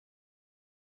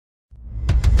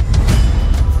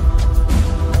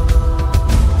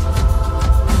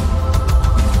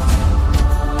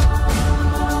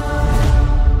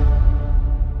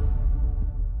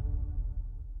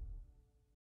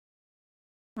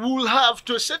will have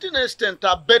to a certain extent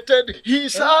abetted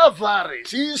his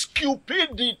avarice, his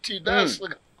stupidity, that's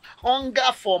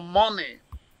hunger for money.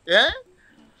 Yeah?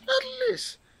 At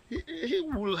least he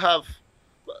will have.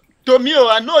 Tomio,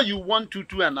 I know you want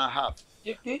 2.5.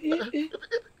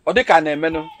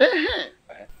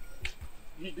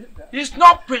 He's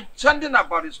not pretending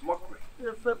about his mockery.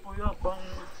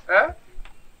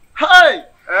 Hey!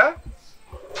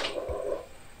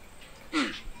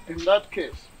 In that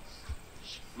case,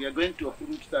 we are going to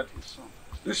uproot that his son.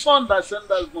 The son that sent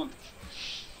us money.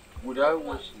 Without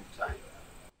wasting time.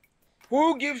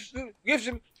 Who gives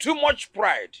him too much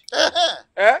pride?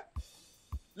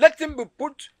 Let him be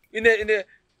put in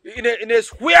a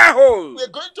square hole. We are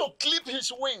going to clip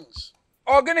his wings.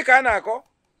 Organic anako?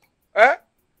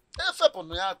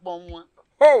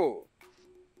 Oh.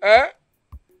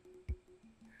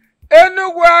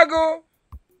 Enuguago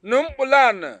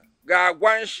numpulana ga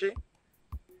gwanshi.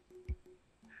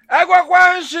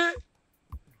 Agwagwanshi.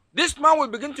 This man will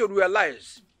begin to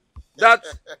realize that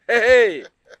hey,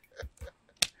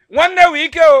 one day we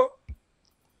go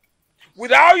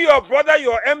without your brother,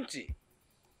 you're empty.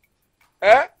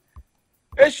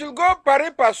 It should go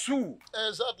pari passu.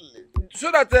 Exactly.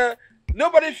 So that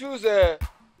nobody feels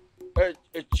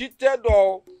cheated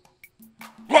or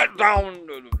brought down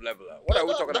the level. What are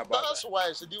we talking about? That's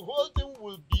why the whole thing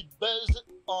will be based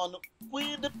on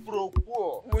quid pro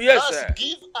quo. Yes, that's sir.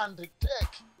 Give and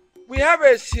take. We have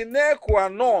a sine qua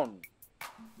non.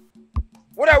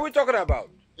 What are we talking about?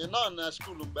 You know, in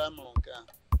school,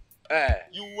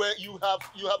 you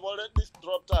have already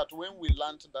dropped out when we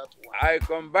learned that one. I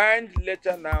combined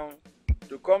later now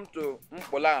to come to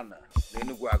Mpolana,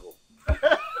 Nenuguago.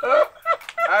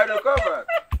 I recovered,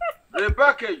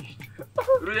 repackaged,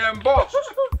 reembossed.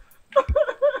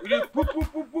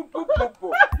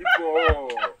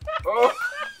 Oh.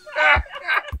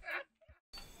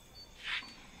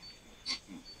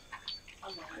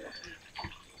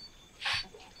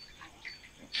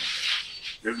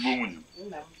 Yes, woman.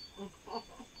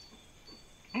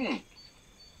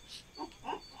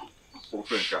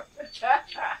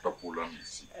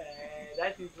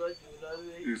 That is what you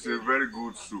always. It's a very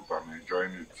good soup. I'm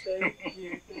enjoying it. Thank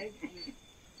you.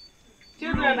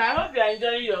 Children, I hope you are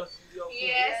enjoying your food.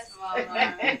 Yes,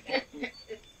 Mama.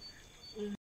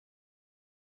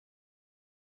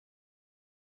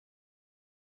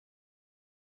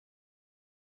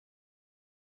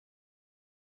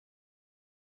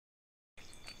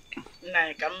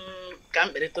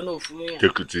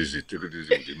 Take it easy with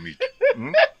the meat.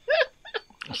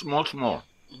 Small.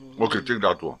 Okay, take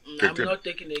that one. I'm not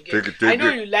taking again. I know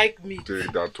you like meat.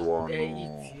 Take that one.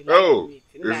 Oh,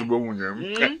 it's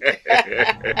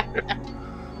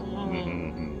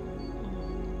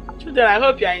Children, I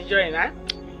hope you are enjoying, huh?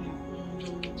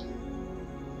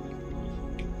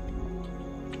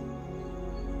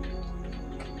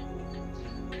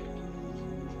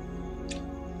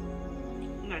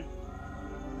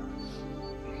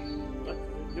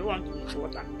 You want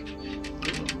water?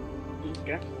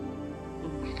 Okay.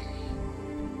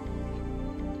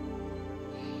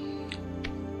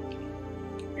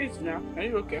 Eat now. Are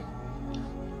you okay?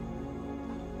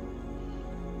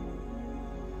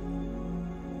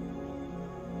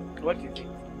 What is it?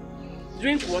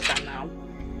 Drink water now.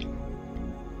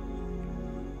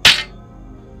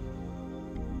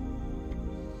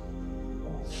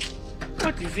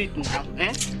 What is it now,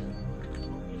 eh?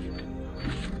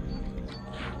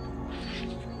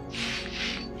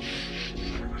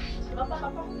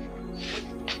 Papa.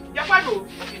 Yapado.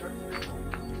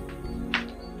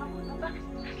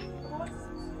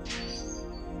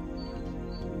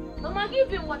 Mama, give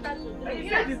him water to drink. He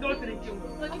said he's not drinking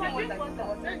water. Mama, drink water.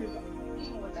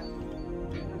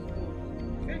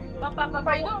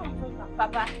 Papa, you don't.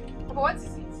 Papa, what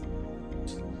is it?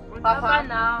 Papa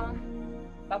now.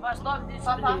 Papa, stop this.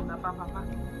 Papa.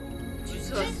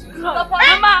 Jesus. Papa.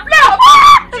 Mama.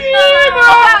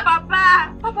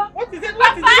 Papa. What is it?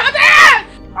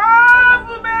 Oh,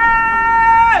 Fume!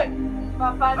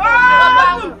 Papa, no.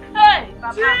 Hey,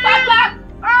 Papa.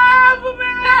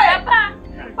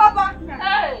 Papa.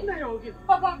 Hey.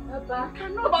 Papa.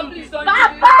 Papa, please don't do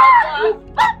this.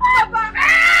 Papa.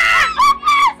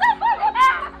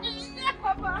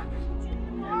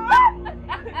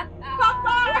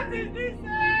 Papa, what is this?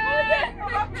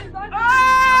 Papa, please don't do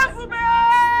this. Fume!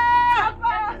 Papa.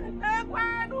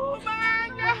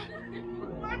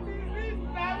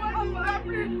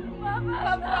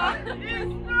 Papa, there's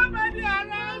nobody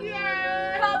around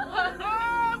here. Papa.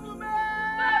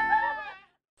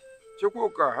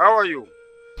 Chukwuka, how are you?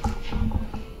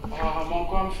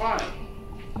 I'm fine.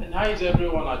 And how is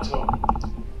everyone at home?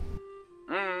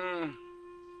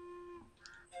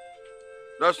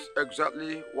 That's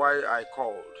exactly why I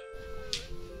called.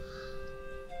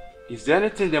 Is there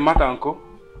anything the matter, Uncle?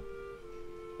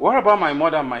 What about my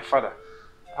mother and my father?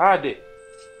 How are they?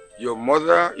 Your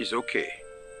mother is okay,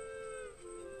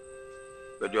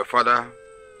 but your father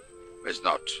is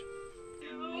not.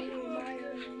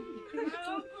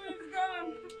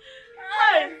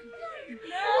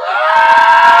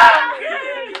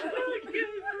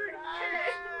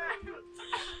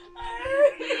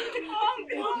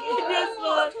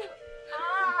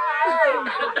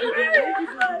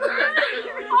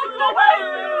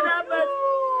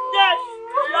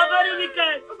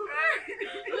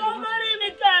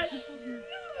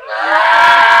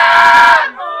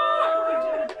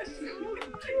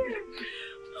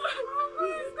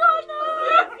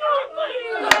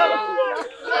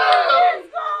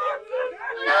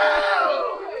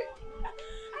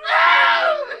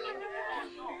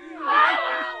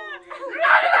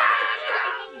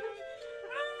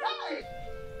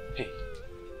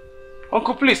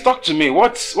 Uncle, please talk to me.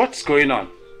 What's going on?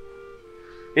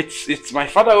 It's my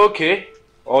father okay?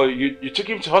 Or you took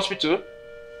him to hospital?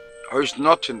 Oh, he's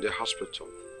not in the hospital.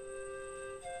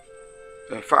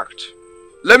 In fact,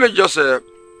 let me just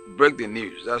break the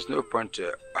news. There's no point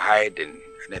hiding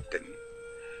anything.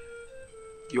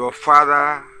 Your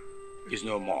father is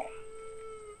no more.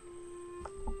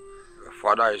 Your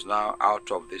father is now out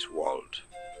of this world.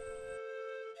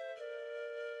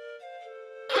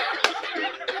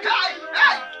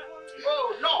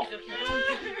 Oh no!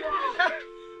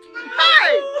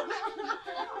 Hey!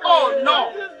 Oh no!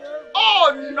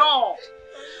 Oh no!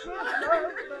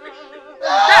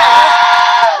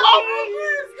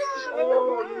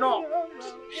 Oh no!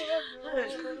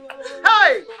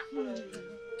 Hey!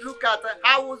 Look at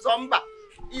how Zomba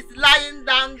is lying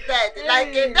down dead like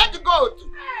a dead goat.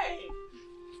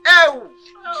 Ew!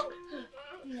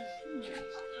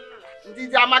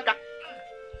 Did Amaka?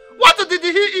 What did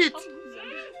he eat?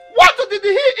 What did he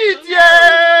eat?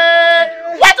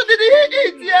 Yeah! What did he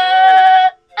eat? Yeah!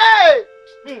 Hey!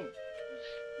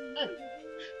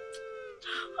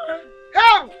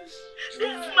 How?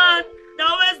 This man that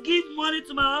always gives money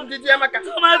to my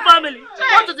to my family.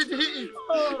 What did he eat?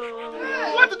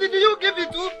 What did you give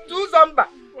it to Zomba?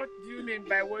 What do you mean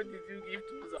by what did you give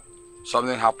to Zomba?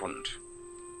 Something happened.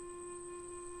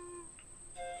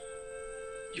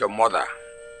 Your mother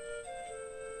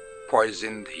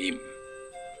poisoned him.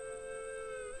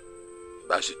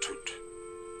 That's the truth.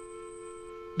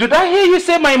 Did I hear you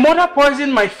say my mother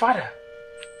poisoned my father?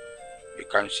 You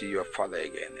can't see your father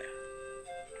again.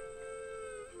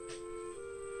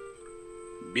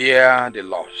 Bear the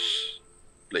loss,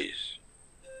 please.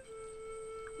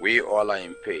 We all are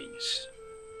in pains.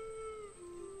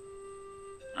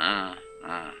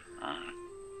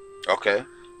 Okay?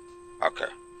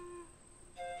 Okay.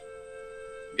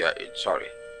 Yeah, sorry.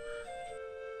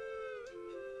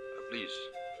 Please.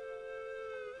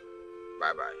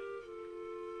 Bye-bye.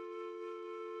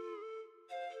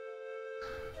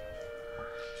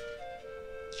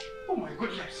 Oh my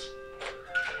goodness.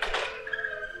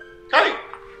 Hey!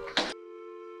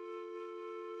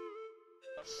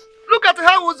 Look at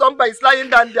how Zomba is lying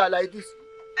down there like this.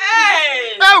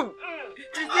 Hey! Oh!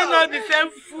 Is it not the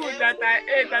same food that I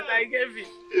ate that I gave him?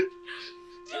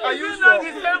 Are you Is it sure? not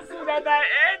the same food that I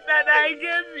ate that I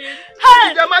gave him?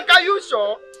 Hey! Jamaka, are you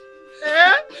sure?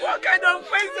 Eh? What kind of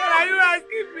question are you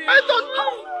asking me? I don't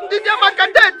know. The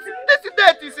Jamaka death. This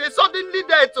death is a suddenly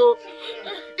death. Oh.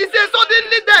 It's a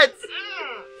suddenly death.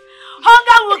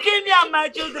 Hunger will kill me and my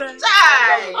children.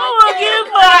 Child! Who will give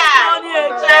for us money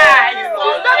and child? It's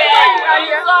okay.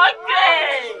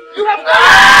 You have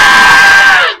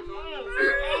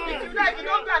If you like, you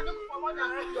don't go and look for more than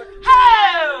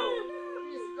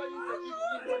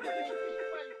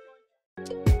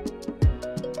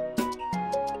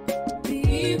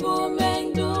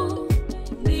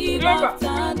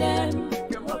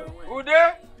Ude,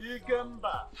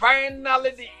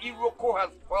 finally the Iroko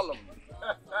has fallen.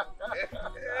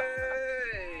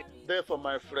 Therefore,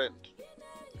 my friend,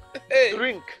 Hey.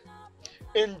 drink,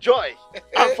 enjoy,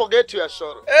 and forget your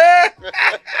sorrow.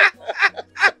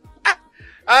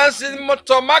 And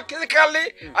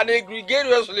symptomatically and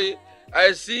egregiously,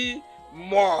 I see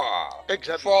more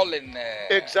Exactly. falling.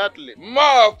 Exactly.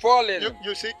 More falling.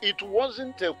 You see, it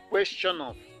wasn't a question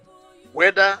of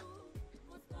whether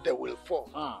they will fall.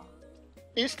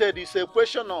 Instead, it's a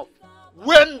question of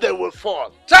when they will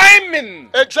fall. Timing.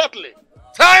 Exactly.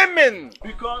 Timing.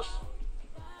 Because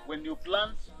when you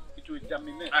plant, it will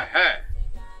germinate.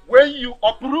 When you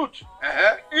uproot,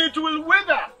 it will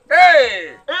wither.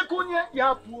 Hey! Ekunye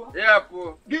yapu.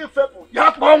 Yapu. Give fepu.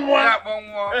 Yapu.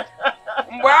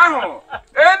 Mgbe ahụ,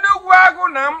 Enugu wago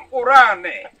nam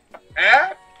urane.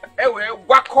 Ewe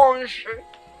wakonshi.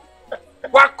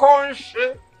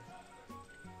 Wakonshi.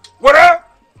 What?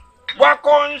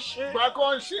 Wakonshi.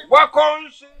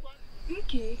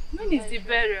 Okay, when is the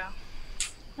burial?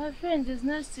 My friend, it's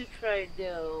next to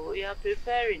Friday. We are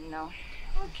preparing now.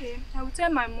 Okay, I will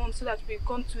tell my mom so that we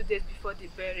come 2 days before the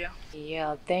burial.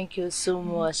 Yeah, thank you so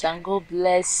much and God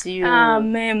bless you.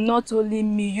 Amen. Not only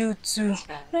me, you too.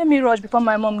 Let me rush before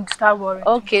my mom start worrying.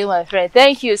 Okay, my friend.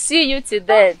 Thank you. See you till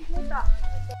then.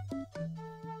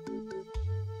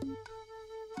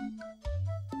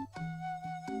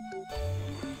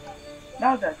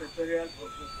 Now that the burial of your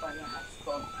father has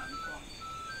come and gone,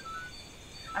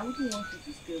 I wouldn't want you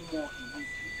to stay more in this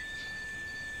village.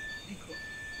 Because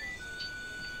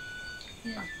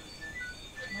yeah,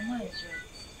 Mama is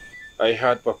right. I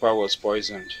heard Papa was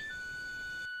poisoned.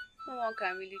 No one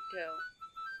can really tell.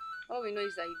 All we know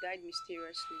is that he died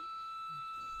mysteriously.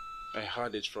 I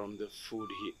heard it from the food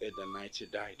he ate the night he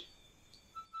died.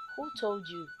 Who told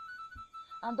you?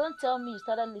 And don't tell me you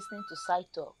started listening to side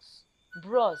talks.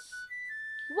 Bros,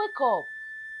 wake up.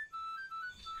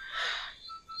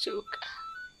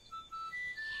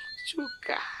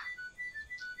 Chuka,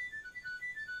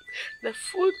 the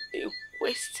food in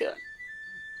question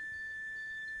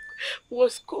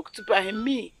was cooked by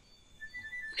me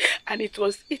and it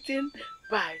was eaten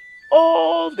by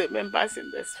all the members in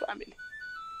this family.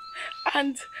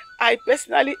 And I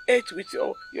personally ate with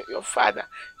your father,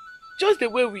 just the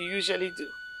way we usually do.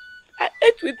 I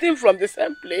ate with him from the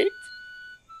same plate.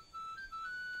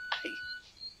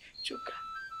 Chuka,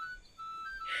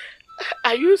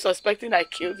 are you suspecting I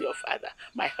killed your father,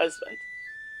 my husband?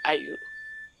 Are you?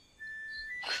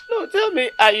 No, tell me,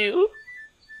 are you?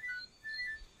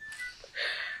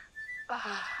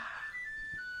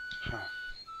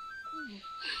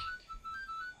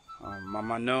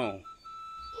 Mama, no.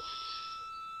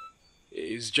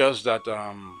 It's just that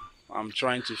I'm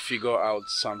trying to figure out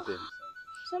something.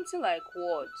 Something like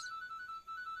what?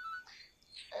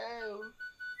 Oh.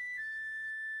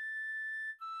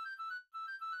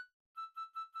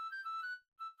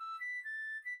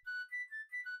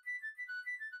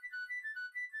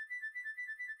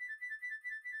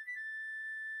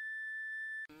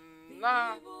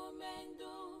 Nah.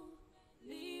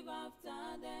 Live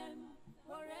after them,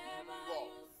 wherever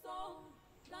you sow,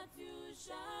 that you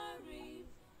shall reap.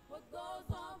 What goes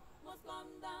up must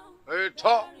come down. Hey,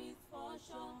 talk. There is for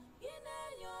sure.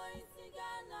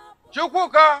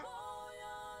 Chukwuka,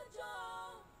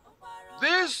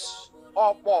 this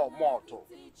Opo mortal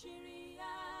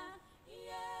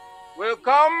will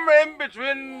come in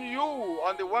between you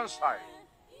on the one side,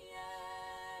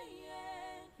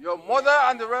 your mother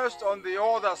and the rest on the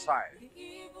other side,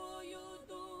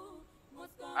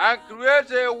 and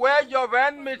create a wedge of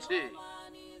enmity.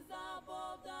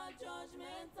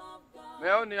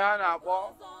 Forever.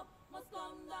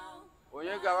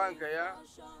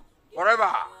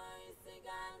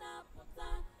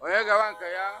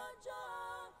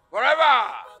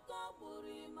 Forever.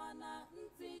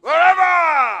 Forever.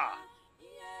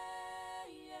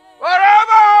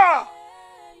 Forever.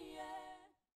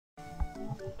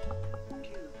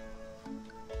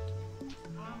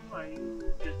 How are you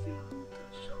getting on with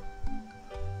your shop?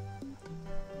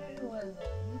 Very well. I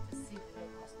need to see the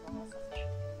customers.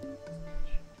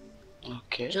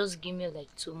 Okay. Just give me like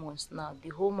 2 months now. The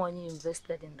whole money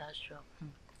invested in that shop,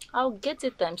 I'll get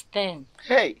it times 10.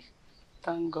 Hey,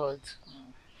 thank God.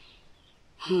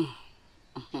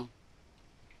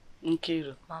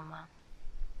 Nkiru. Mama.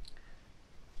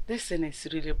 This thing is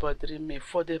really bothering me.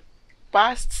 For the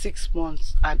past 6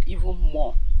 months and even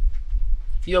more,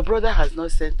 your brother has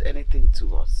not sent anything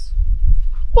to us.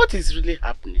 What is really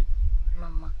happening?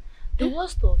 Mama, the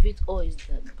worst of it all is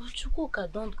that Chukwuka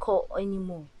don't call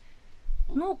anymore.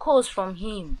 No calls from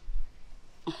him.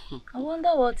 I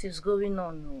wonder what is going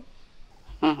on.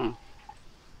 Do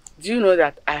you know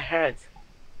that I heard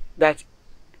that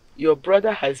your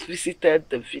brother has visited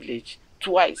the village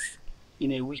twice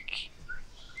in a week?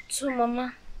 So,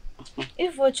 Mama,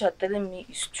 if what you're telling me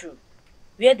is true,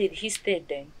 where did he stay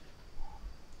then?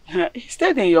 He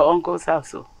stayed in your uncle's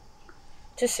house. Oh.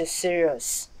 This is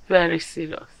serious. Very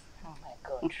serious. Oh my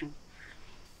God. I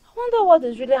wonder what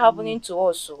is really happening to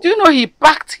us. Do you know he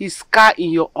parked his car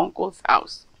in your uncle's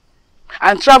house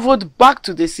and traveled back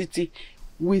to the city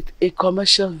with a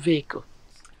commercial vehicle?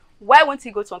 Why won't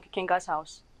he go to Uncle Kenga's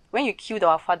house when you killed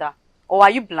our father? Or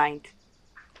are you blind?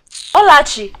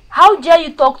 Olachi, how dare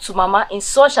you talk to Mama in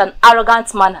such an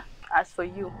arrogant manner? As for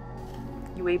you,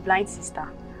 you were a blind sister,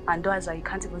 and that's why you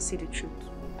can't even see the truth.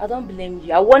 I don't blame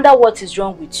you. I wonder what is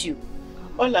wrong with you.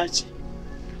 Olachi,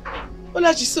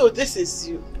 Olachi, so this is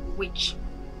you. Witch.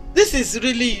 This is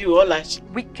really you, Olachi.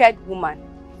 Wicked woman.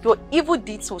 Your evil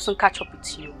deeds will soon catch up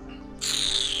with you.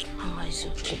 Mama is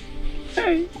okay.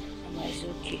 Hey. Mama is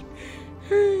okay.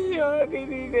 I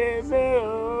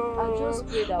just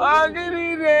pray that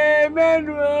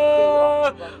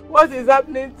what is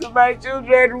happening to my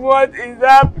children? What is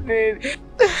happening?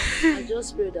 I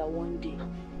just pray that one day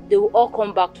they will all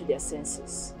come back to their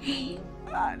senses.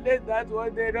 Let that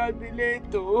one day not be late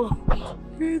though.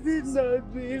 Let it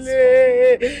not be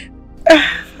late.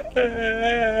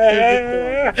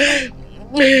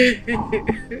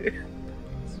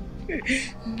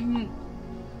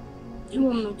 You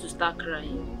want me to start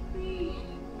crying?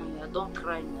 I don't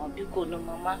cry now. Because no,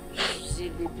 Mama. See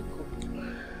the Biko.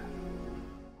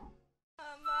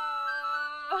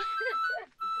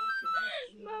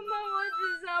 Mama, what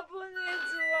is happening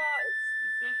to us?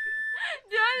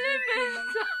 The only means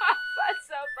to have a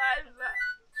survivor.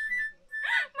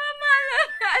 Mama,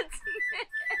 look at me.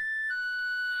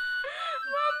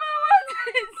 Mama, what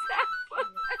is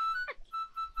happening?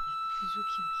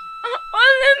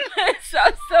 Only means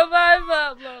of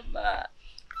survivor, Mama.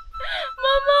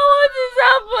 Mama, what is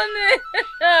happening?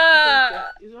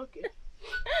 It's okay.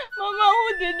 Mama, who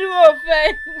did you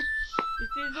offend?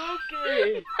 It is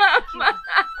okay. Mama.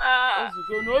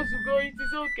 Ozugo, it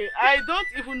is okay. I don't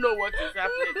even know what is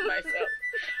happening myself.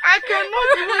 I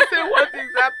cannot even say what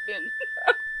is happening.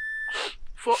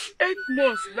 For 8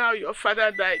 months now, your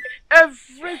father died.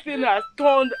 Everything has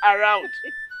turned around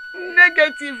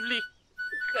negatively.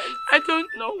 I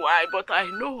don't know why, but I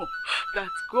know that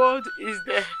God is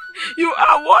there. You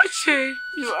are watching.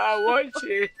 You are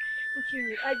watching.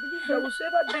 Okay, I believe that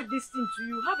whosoever did this thing to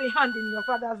you have a hand in your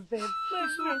father's death. My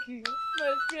friend,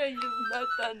 you will not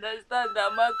understand,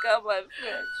 Amaka, my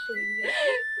friend.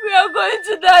 We are going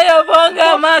to die of hunger,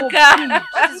 Amaka.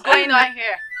 What is going on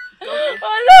here?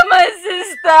 Hola, my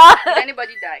sister. Did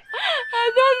anybody die?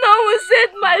 I don't know who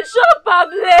set my shop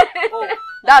ablaze. Oh,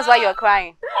 that's why you're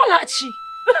crying. Olachi.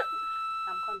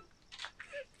 I'm coming.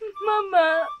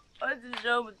 Mama, what is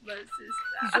wrong with my sister?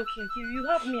 It's okay, you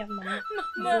have me and Mama.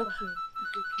 Mama. It's okay.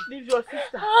 Leave your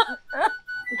sister.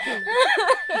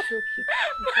 It's okay.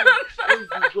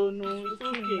 It's Mama.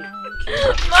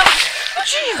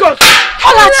 Jesus!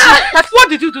 Olachi! What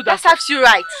did you do that? That serves you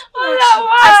right.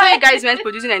 I saw you guys weren't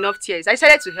producing enough tears. I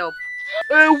decided to help.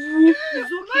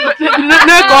 It's okay.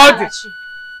 God!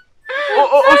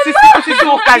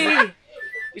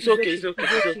 It's okay, it's okay. It's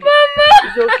okay.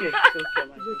 It's okay.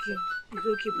 It's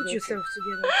okay. Put yourself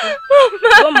together, okay?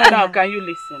 Don't mind now. Can you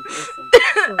listen?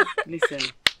 Listen.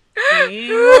 He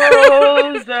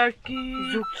holds the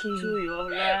key to your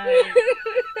life.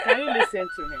 Can you listen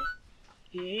to me?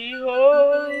 He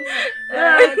holds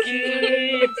the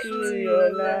key to your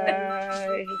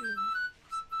life.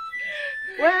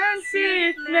 When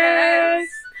sickness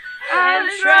and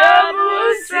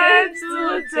trouble tend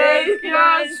to take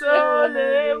your soul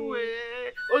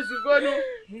away, Ozugonu,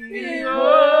 he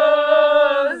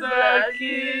holds the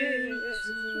key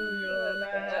to your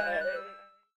life.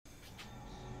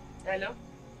 Hello?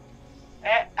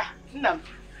 Nam,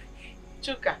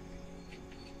 Chuka,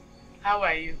 how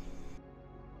are you?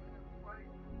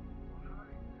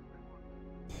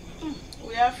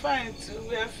 We are fine too,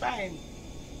 we are fine.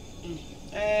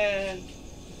 I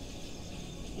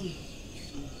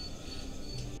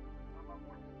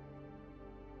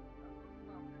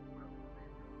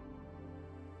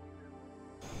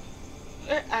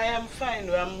am fine,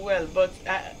 I'm well, but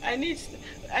I need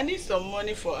some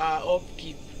money for our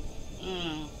upkeep.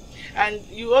 And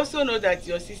you also know that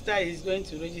your sister is going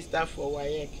to register for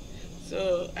WAEC,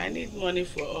 so I need money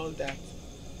for all that.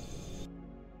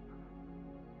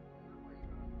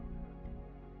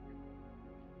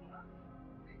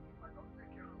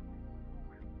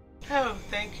 Oh,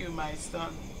 thank you, my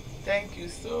son. Thank you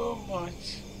so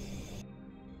much.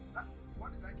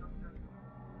 What did I just tell you?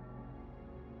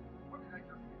 What did I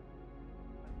just say?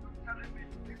 You're telling me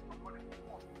to take some money for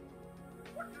what?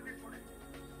 What do you need for it?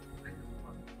 This is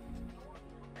what?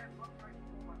 Don't ever try to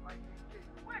go my life again.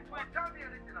 Wait, tell me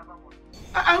anything about what?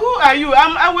 Who are you?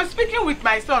 I was speaking with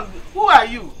my son. Who are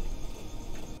you?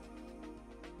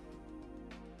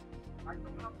 I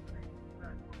don't have to say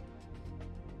that.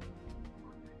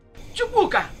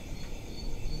 Chukwuka!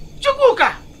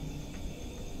 Chukwuka!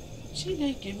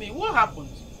 Chineke me, what happened?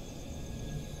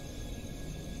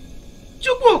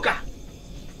 Chukwuka!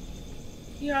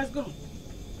 He has gone.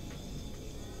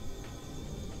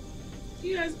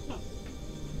 He has gone.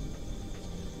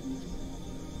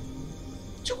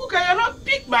 Chukwuka, you're not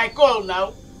pick my call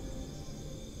now.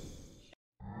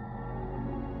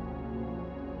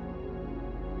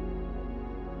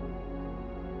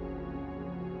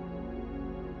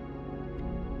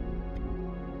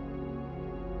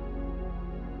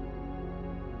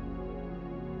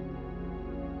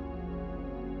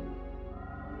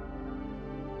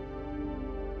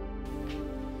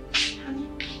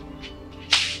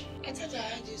 I thought I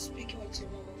heard you speaking with your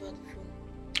mom over the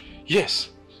phone. Yes.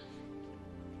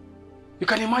 You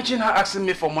can imagine her asking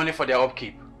me for money for their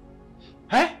upkeep.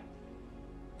 Huh?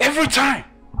 Every time.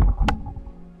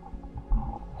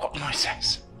 What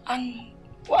nonsense. And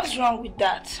what's wrong with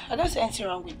that? I don't see anything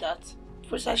wrong with that.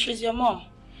 First, she's your mom.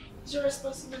 It's your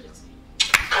responsibility.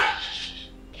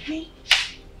 Me?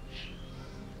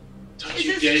 Don't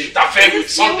you dare interfere with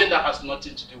something that has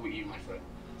nothing to do with you, my friend.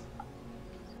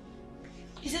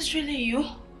 Is this really you?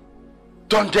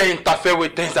 Don't dare interfere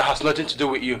with things that has nothing to do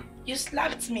with you. You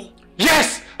slapped me.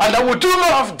 Yes, and I will do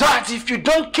more of that if you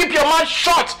don't keep your mouth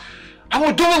shut. I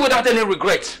will do it without any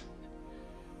regret.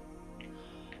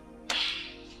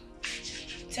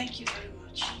 Thank you very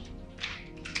much.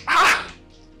 Ah!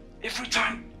 Every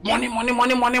time, money, money,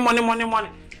 money, money, money, money, money.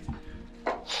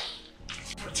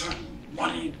 Every time,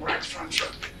 money, right, front.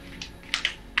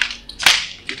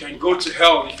 You can go to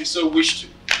hell if you so wish to.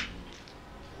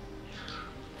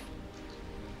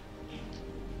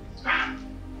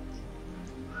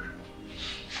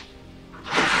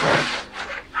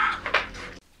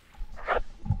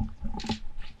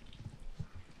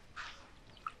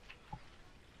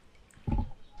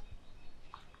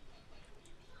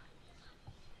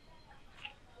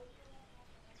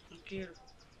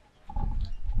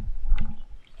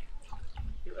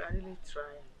 You are really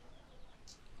trying.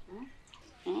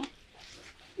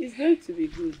 It's going to be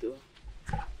good though.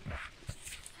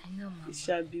 I know, Mama. It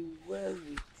shall be well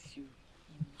with you.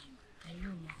 I know,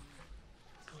 Mama.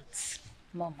 But,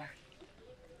 Mama,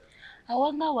 I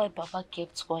wonder why Papa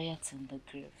kept quiet in the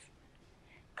grave.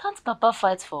 Can't Papa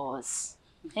fight for us?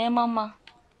 Eh, Mama?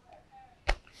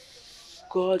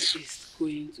 God is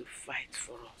going to fight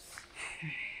for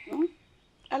us.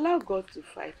 Allow God to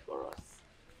fight for us.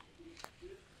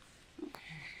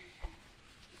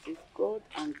 It's God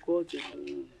and God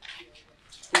alone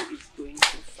who is going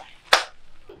to fight.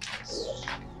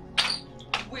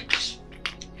 Witch,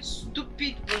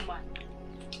 stupid woman,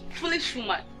 foolish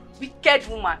woman, wicked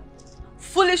woman,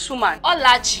 foolish woman.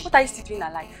 Olachi. What are you still doing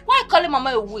alive? Why are you calling Mama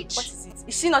a witch? What is it?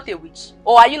 Is she not a witch?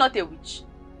 Or are you not a witch?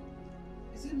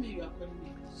 Is it me you are calling me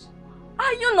a witch?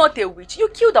 Are you not a witch? You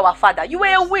killed our father. You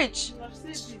were a witch. You have said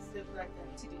this several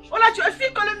times. Olachi, you are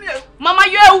still calling me a... Mama,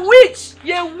 you're a witch.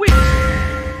 You're a witch.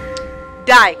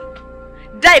 Die.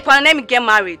 Die, but let me get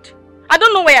married. I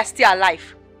don't know why you're still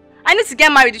alive. I need to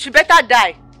get married. You should better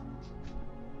die.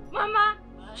 Mama,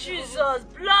 Jesus,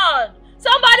 blood.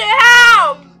 Somebody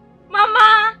help.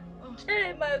 Mama.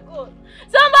 Hey, my God.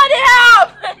 Somebody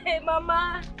help. Hey,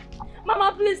 Mama.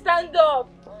 Mama, please stand up.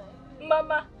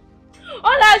 Mama.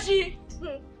 Olachi.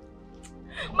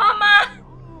 Mama.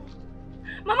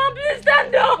 Mama, please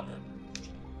stand up.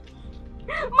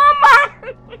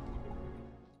 Mama.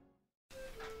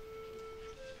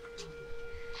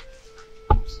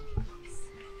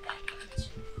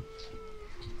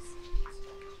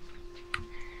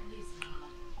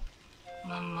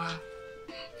 Mama,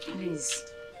 please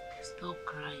stop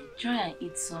crying. Try and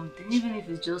eat something, even if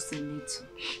it's just a little.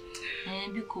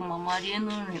 And Biko, Mama,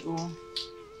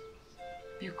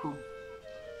 Biko.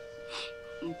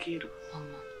 Nkiru,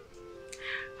 Mama.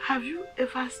 have you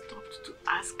ever stopped to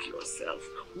ask yourself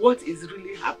what is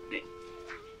really happening?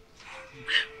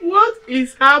 What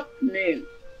is happening?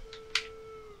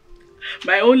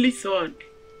 My only son,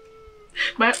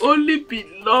 my only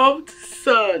beloved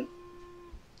son,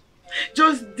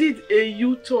 just did a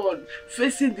U-turn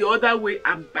facing the other way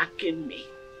and backing me.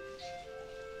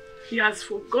 He has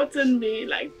forgotten me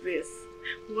like this.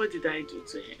 What did I do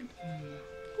to him?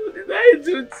 What did I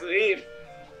do to him?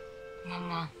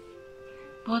 Mama,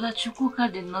 Brother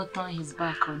Chukwuka did not turn his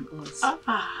back on us.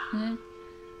 Eh?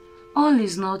 All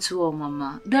is not well,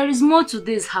 Mama. There is more to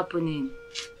this happening.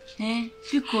 Eh?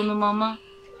 Biko, no, Mama.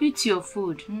 Eat your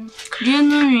food. I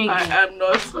am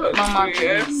not hungry. Mama, I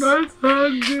am not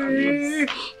hungry.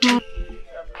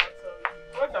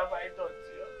 What have I done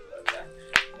to your brother?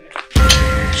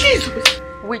 Jesus!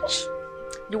 Witch,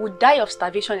 you will die of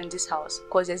starvation in this house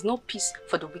because there's no peace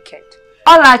for the wicked.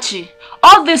 Olachi,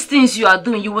 all these things you are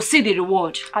doing, you will see the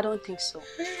reward. I don't think so.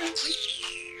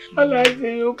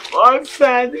 Olachi, you poured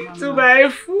sand into my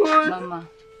food. Mama,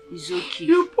 it's okay.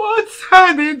 You poured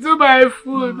sand into my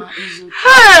food. Mama, it's okay.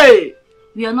 Hey!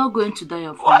 We are not going to die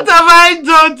of What hunger. have I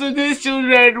done to these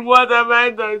children? What have I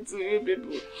done to you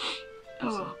people?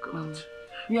 Oh, God. Mama,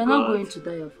 we are not going to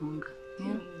die of hunger.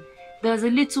 Yeah? There's a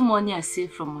little money I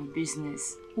saved from my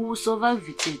business. We will survive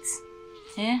with it.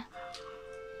 Yeah?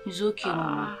 It's okay,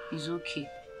 Mama. It's okay.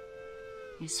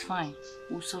 It's fine.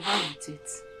 We'll survive with it.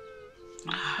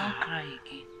 Don't cry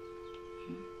again.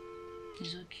 Hmm?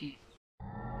 It's okay.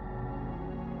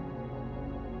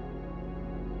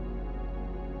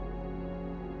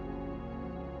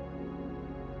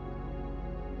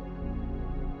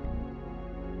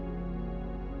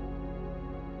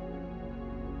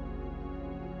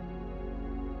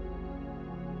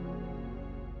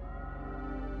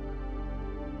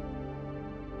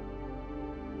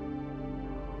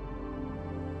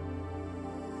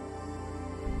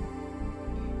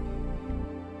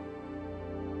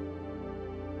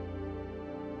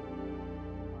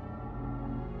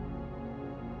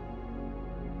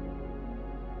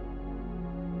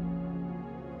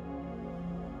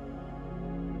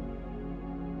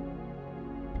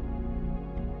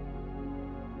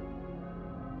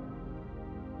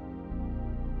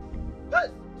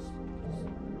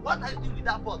 What are you doing with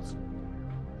that pot?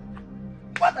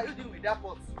 What are you doing with that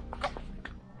pot?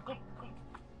 Come.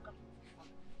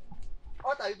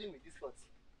 What are you doing with this pot?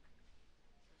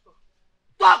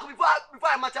 Talk before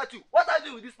I match at you. What are you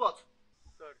doing with this pot?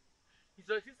 Sorry. It's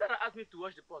your sister that asked me to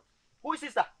wash the pot. Who is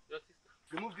sister? Your sister.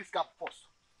 Remove this cap first.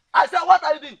 I said, what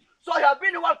are you doing? So you have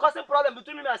been the one causing problem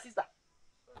between me and sister.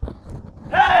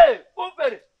 Hey!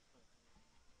 Ufere!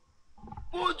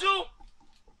 Uju!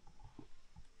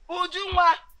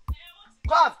 Ujunwa!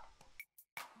 Come!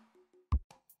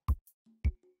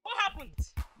 What happened?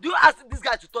 Do you ask this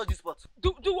guy to touch this pot?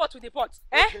 Do what with the pot?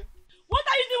 Okay. Eh? What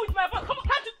are you doing with my pot? Come on,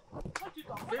 can't you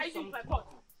talk? What are you doing with my pot?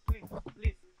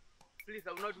 Please, I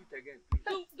will not do it again.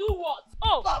 Please. Do what?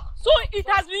 Oh, talk. So it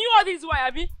has been you all this while,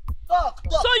 Abi? Talk.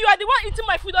 So you are the one eating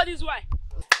my food all this while?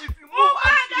 If you move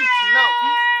and eat now,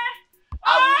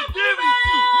 I will give it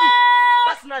to you.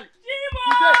 Personally.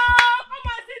 Today. Come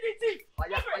and see the thing.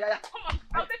 Aya. Come on,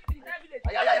 I'll take it to the village.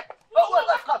 Aya. Oh, wait,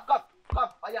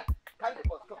 come. Aya, carry the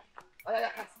pot, come. Aya,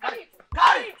 carry. It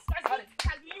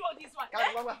has been you all this while.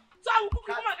 Carry, Eh? So I will cook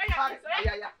you. Come on,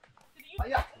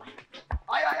 Aya.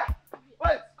 Aya.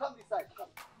 Wait, come this side,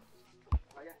 come.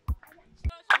 Aya.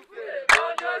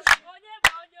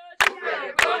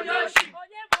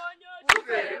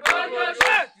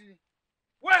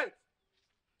 Wait!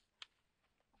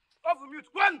 Off mute.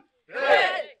 When?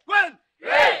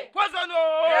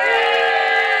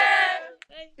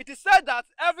 It is said that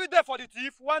every day for the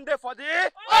thief, one day for the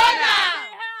owner.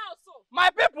 My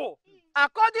people,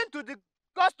 according to the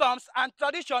customs and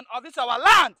tradition of this our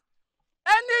land,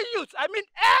 any youth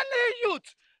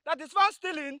that is found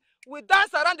stealing will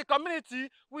dance around the community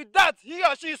with that he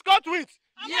or she is caught with.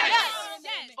 Yes.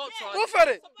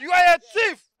 Ufere, you are a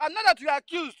thief, and now that you are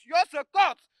accused, you are also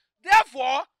caught.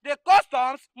 Therefore, the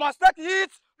customs must take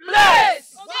its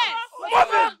place.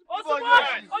 Move it.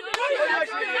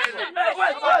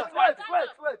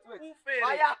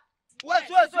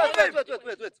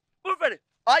 Wait. Ufere.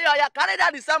 Aya, carry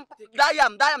that the same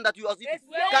yam that you was eating.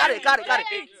 Carry.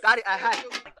 I hide.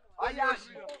 Aya.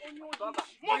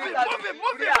 Move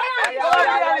it.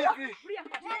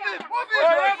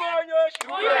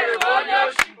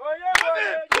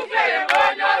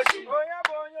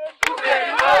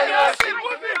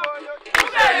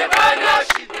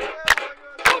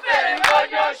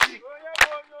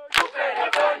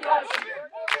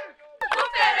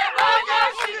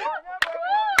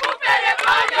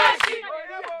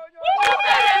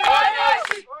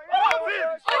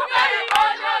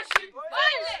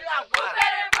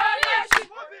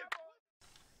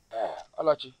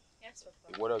 Alachi. Yes,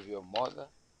 Papa. The word of your mother?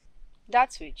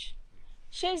 That's which?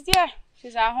 She's there.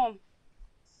 She's at home.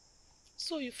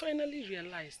 So you finally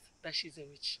realized that she's a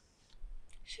witch?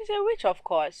 She's a witch, of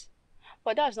course.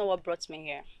 But that's not what brought me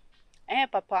here. Eh,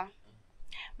 Papa?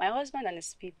 My husband and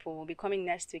his people will be coming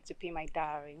next week to pay my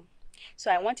dowry.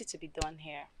 So I want it to be done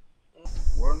here.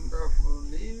 Wonderful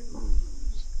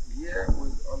news. Here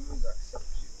will always accept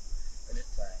you.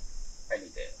 Anytime, any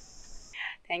day.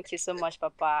 Thank you so much,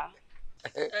 Papa.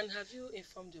 And have you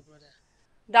informed your brother?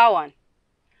 That one?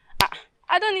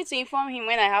 I don't need to inform him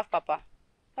when I have Papa.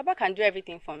 Papa can do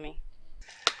everything for me.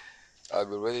 I'll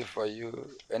be ready for you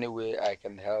any way I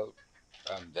can help.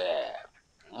 I'm there.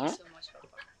 Thank you so much,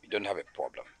 Papa. You don't have a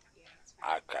problem.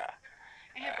 Yeah, Okay.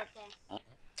 Hey, Papa.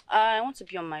 I want to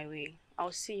be on my way.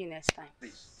 I'll see you next time.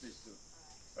 Please do.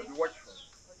 And be watchful.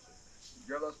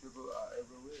 Jealous people are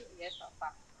everywhere. Yes,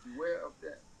 Papa. Beware of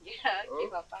them. Yeah, okay,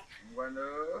 Papa. Bueno.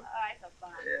 Alright,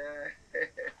 Papa.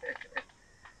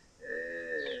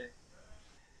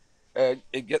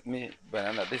 Yeah. Get me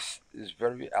banana. This is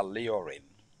very alluring.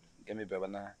 Get me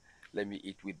banana. Let me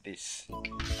eat with this.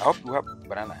 I hope you have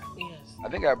banana. Yes. I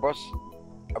think I bought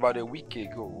about a week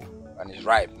ago, and it's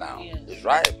ripe now. Yes. It's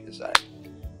ripe. It's ripe.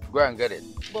 Go and get it.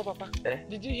 But Papa,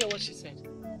 did you hear what she said?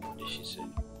 What did she say?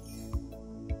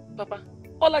 Papa,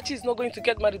 Olachi is not going to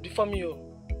get married before me.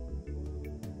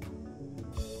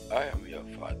 I am your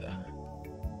father.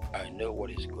 I know what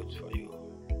is good for you.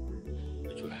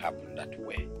 It will happen that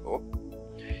way. Oh,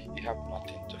 you have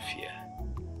nothing to fear.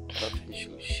 Nothing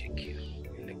should shake you.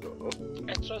 Oh.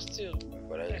 I trust you.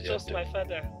 I trust my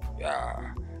father.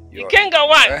 Yeah. You can't go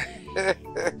one.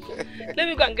 Let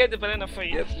me go and get the banana for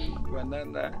you. Yes,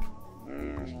 banana.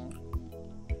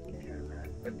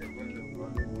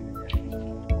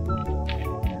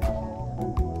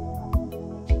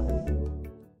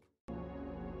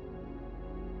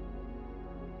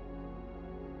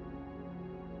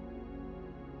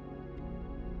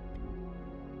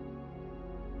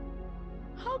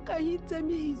 How can he tell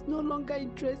me he's no longer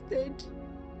interested?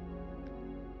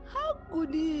 How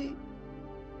could he?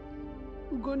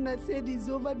 Ugonna said it's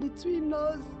over between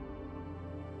us.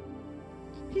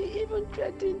 He even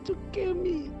threatened to kill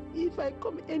me if I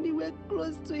come anywhere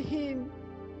close to him.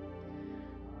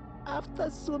 After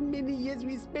so many years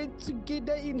we spent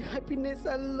together in happiness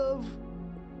and love,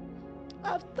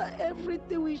 after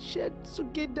everything we shared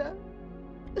together,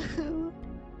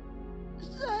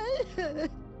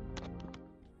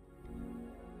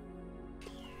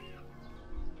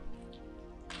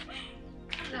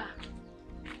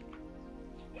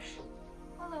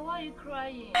 Why are you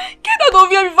crying? Get out of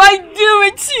here if I deal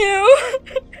with you!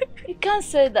 You can't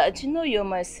say that. You know you're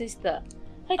my sister.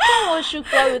 I can't watch you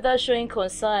cry without showing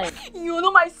concern. You're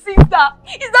not my sister! Is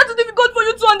that too difficult for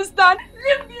you to understand?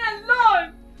 Leave me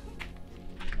alone!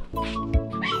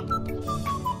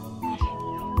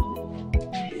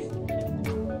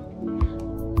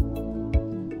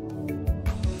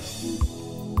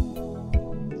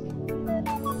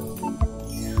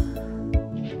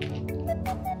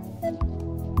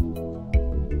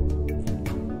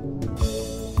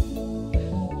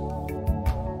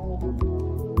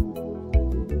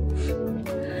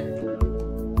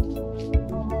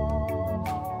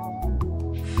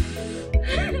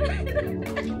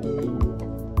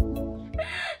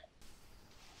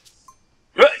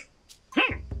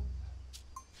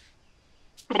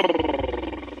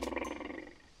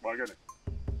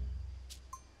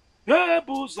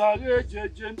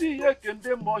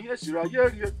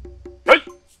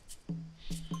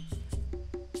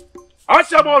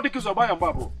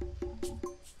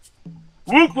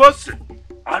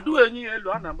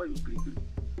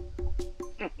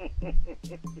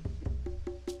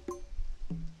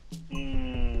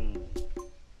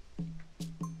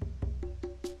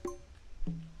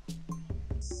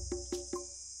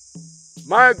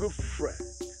 My good friend,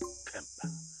 Kemba,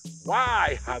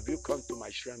 why have you come to my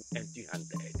shrine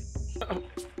empty-handed?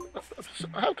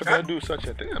 How could I do such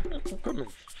a thing? I'm coming.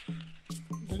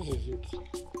 This is it.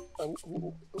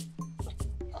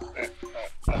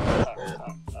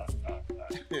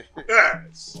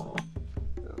 Yes.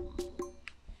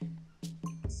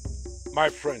 My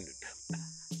friend,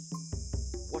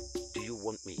 what do you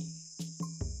want me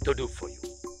to do for you?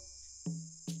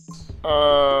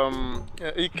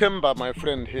 Ikemba, my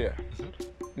friend here,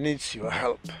 needs your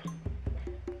help.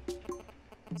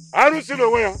 I don't see the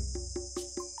way.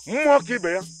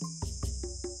 Mokibe.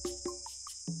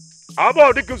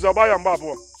 About the Kuzabaya and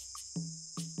Babu.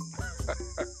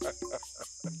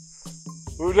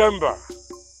 Remember,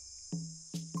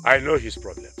 I know his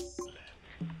problem.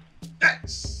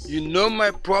 Yes. You know my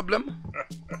problem?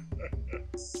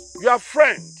 Your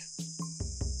friend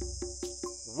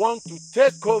want to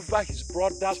take over his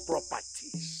brother's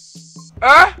properties.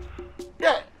 Huh?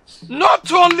 Yes.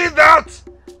 Not only that,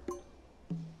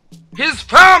 his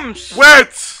farms.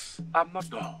 Wait! I'm not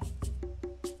done.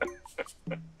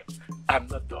 I'm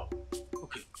not done.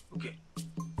 Okay.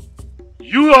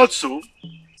 You also,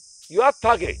 your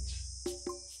target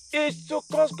is to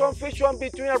cause confusion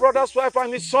between your brother's wife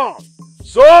and his son,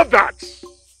 so that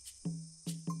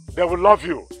they will love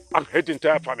you and hate the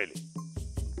entire family.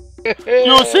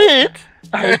 You see it?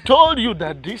 I told you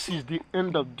that this is the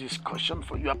end of discussion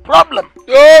for your problem.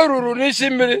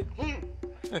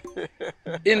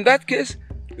 In that case,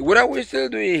 what are we still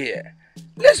doing here?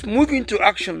 Let's move into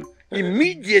action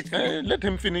immediately. Let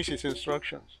him finish his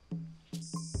instructions.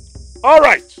 All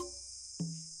right.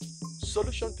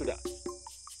 Solution to that.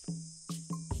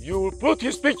 You will put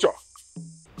his picture.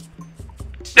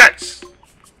 Yes.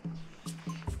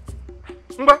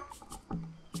 Mba.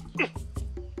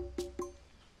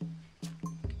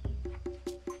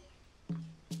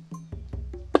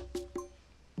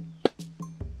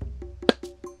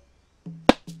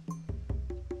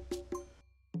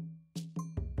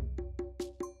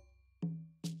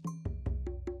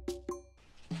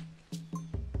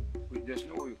 There's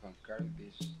no way you can carry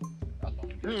this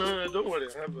along. No, don't worry.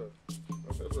 I have a...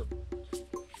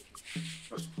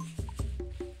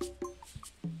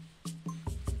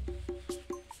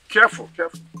 Careful. Okay,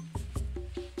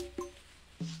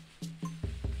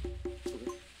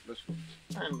 let's go.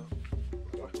 I know.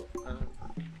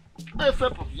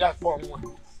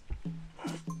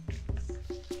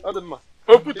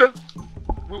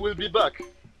 We will be back.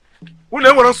 Who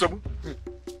never answer?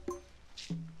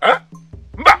 Huh?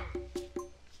 Mba!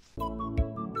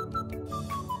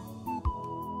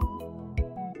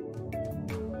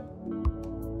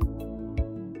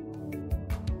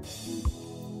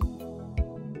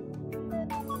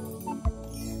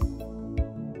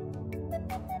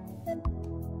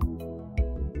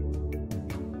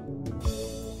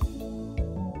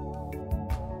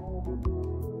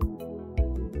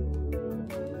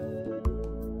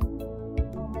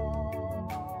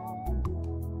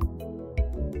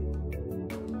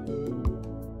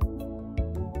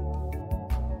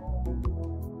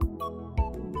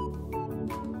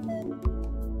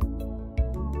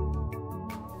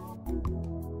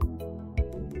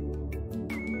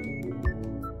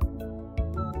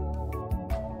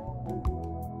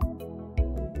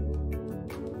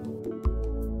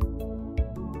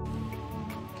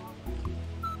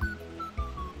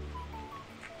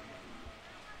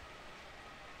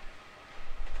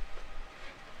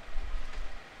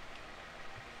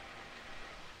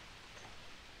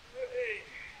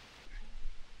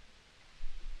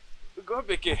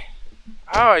 Obeke,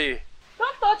 how are you?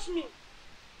 Don't touch me.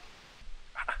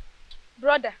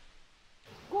 Brother,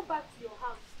 go back to your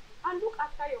house and look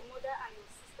after your mother and your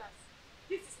sisters.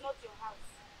 This is not your house.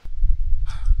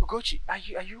 Ugochi, are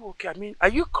you okay? I mean, are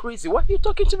you crazy? Why are you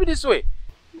talking to me this way?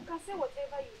 You can say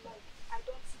whatever you like. I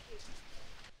don't care.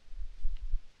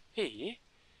 Hey,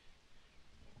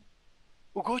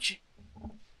 Ugochi,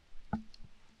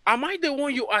 am I the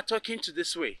one you are talking to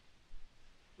this way?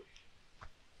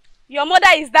 Your mother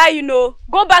is there, you know.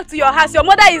 Go back to your house. Your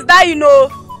mother is there, you know.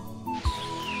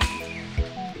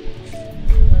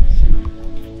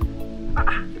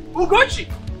 Ugochi!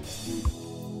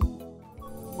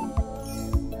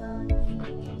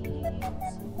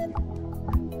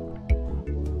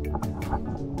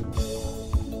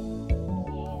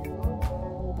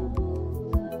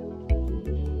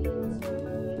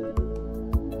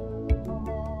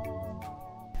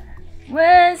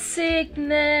 When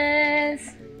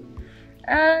sickness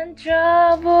and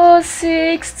trouble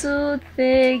seeks to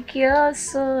take your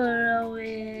soul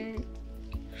away,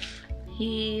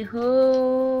 He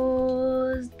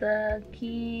holds the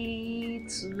key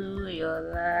to your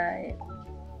life.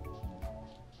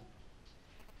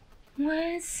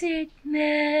 When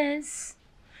sickness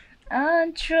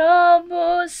and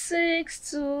trouble seeks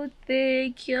to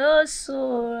take your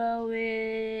soul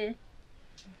away,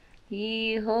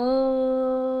 He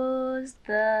holds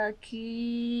the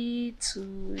key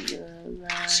to your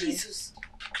life. Jesus.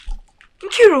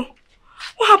 Nkiru,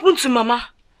 what happened to Mama?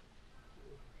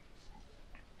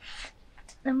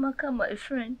 Amaka, my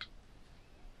friend.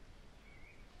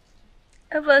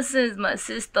 Ever since my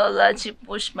sister Olachi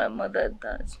pushed my mother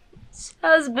down, she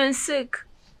has been sick.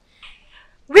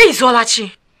 Where is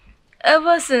Olachi?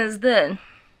 Ever since then,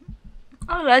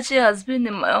 Olachi has been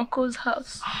in my uncle's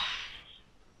house.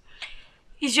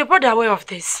 Is your brother aware of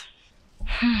this?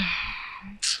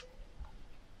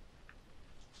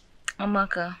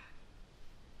 Amaka,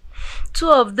 2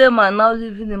 of them are now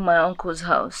living in my uncle's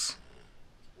house.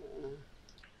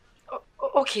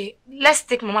 Okay, let's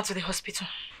take Mama to the hospital.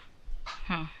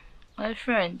 My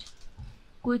friend,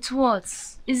 with what?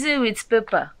 Is it with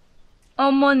paper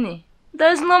or money?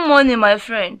 There's no money, my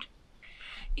friend.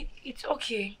 It's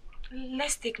okay.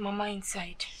 Let's take Mama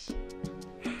inside.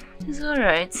 It's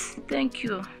alright. Thank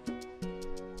you.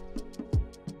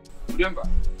 Remember,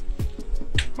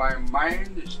 my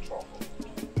mind is troubled.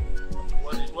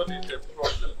 What is the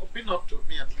problem? Open up to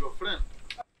me and your friend.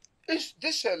 Is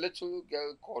this a little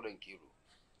girl called Nkiru?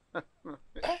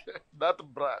 That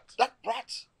brat. That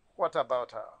brat? What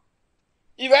about her?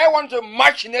 If I want to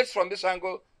match nets from this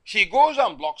angle, she goes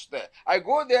and blocks there. I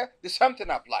go there, the same thing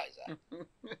applies.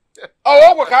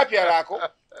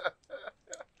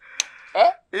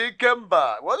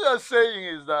 Ikemba, what you're saying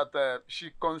is that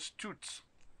she constitutes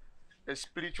a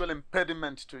spiritual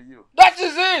impediment to you. That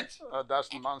is it. That's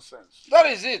nonsense. That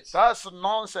is it. That's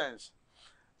nonsense.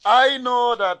 I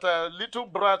know that little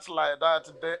brats like that,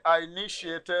 they are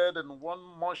initiated in one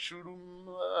mushroom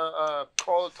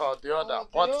cult or the other.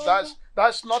 But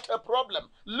that's not a problem.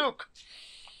 Look,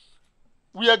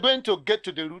 we are going to get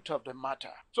to the root of the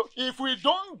matter. So if we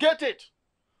don't get it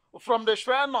from the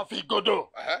shrine of Igodo,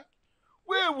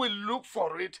 we will look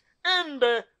for it in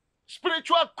the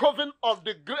spiritual coven of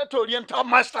the great Oriental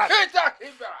Masters.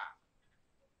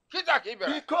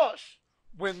 Because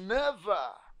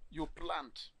whenever you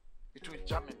plant, it will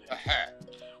germinate.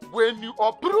 When you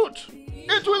uproot,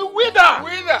 it will wither. Who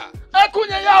is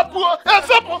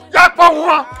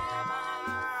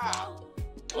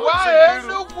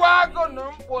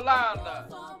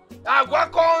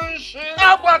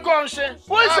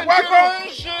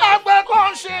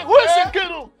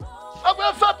Nkiru?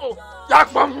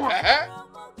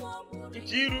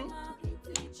 Nkiru.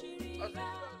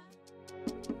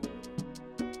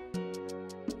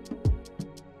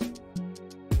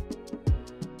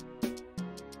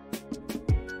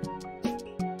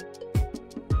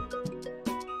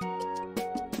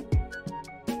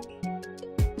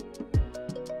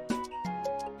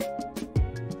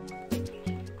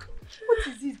 What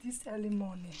is this early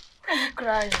morning? Why are you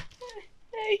crying?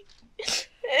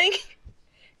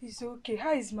 It's okay.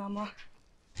 How is Mama?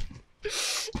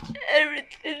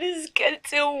 Everything is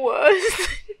getting worse.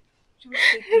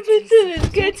 Everything is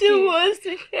getting worse.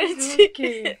 It's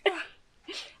okay.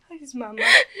 How is Mama?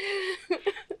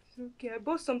 It's okay. I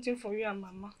bought something for you and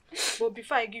Mama. But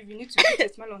before I give you, need to put a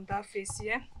smile on that face,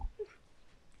 yeah?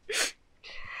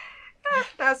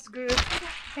 That's good.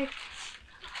 Hey.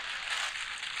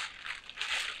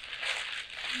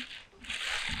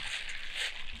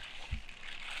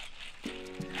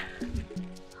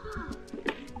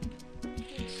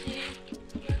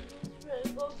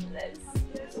 God bless.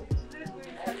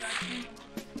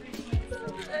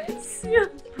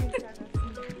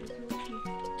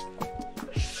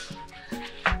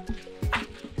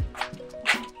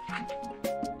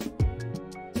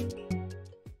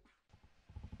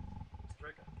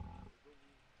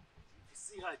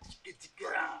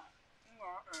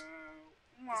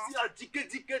 See a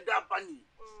jike that bunny.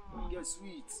 You're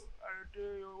sweet. I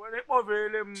tell you, when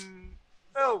they move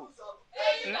oh.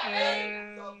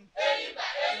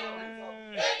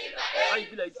 How you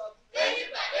feel like?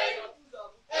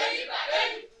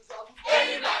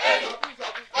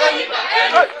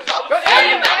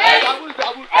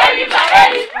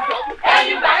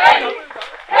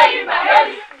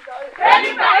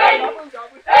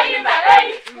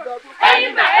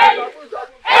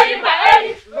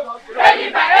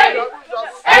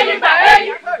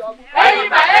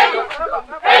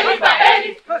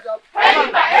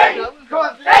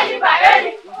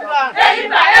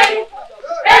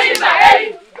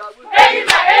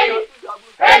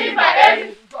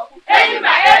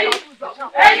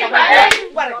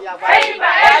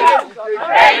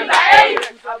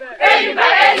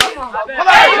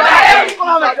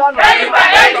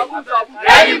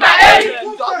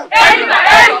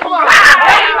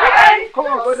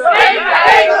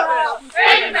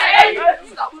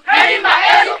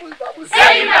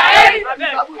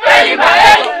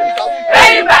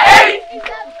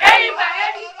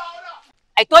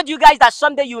 I told you guys that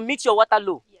someday you mix your water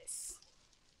low. Yes.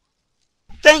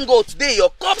 Thank God today your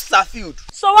cups are filled.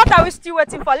 So what are we still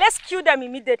waiting for? Let's kill them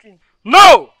immediately.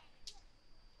 No!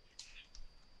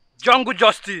 Jungle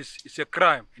justice is a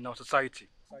crime in our society.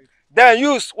 Then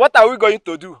use, what are we going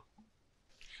to do?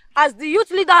 As the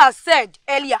youth leader has said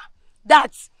earlier,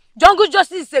 that jungle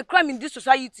justice is a crime in this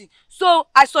society. So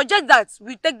I suggest that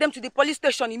we take them to the police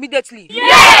station immediately.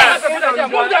 Yes! Move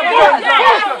them! Move them!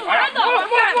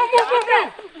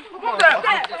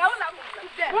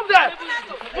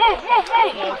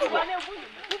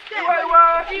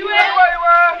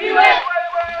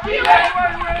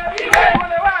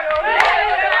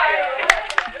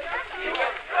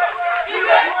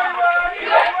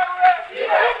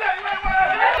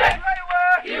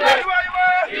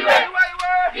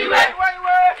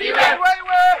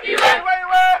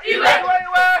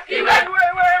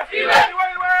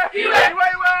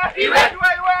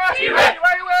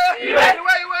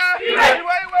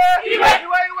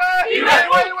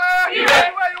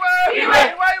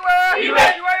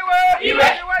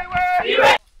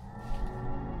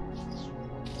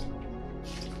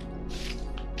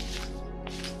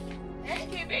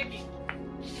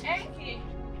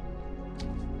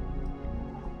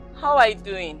 How are you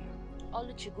doing?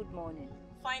 Oluchi, good morning.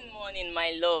 Fine morning,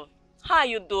 my love. How are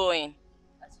you doing?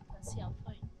 As you can see, I'm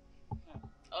fine.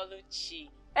 Oluchi.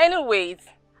 Anyways,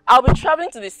 I'll be traveling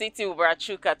to the city of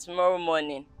Barachuka tomorrow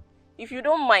morning. If you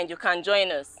don't mind, you can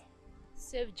join us.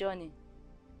 Safe journey.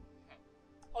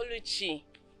 Oluchi,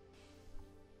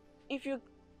 if you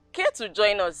care to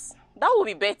join us, that would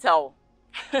be better.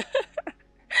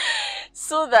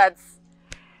 So that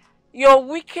your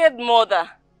wicked mother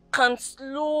can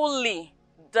slowly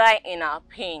die in our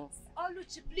pains.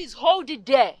 Oluchi, please hold it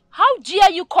there. How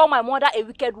dare you call my mother a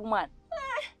wicked woman?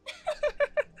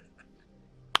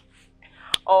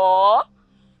 Or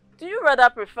do you rather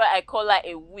prefer I call her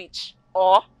a witch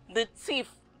or the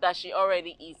thief that she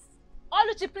already is?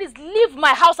 Oluchi, please leave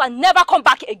my house and never come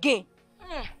back again.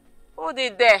 Hold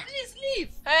it there. Please leave.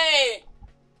 Hey,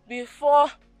 before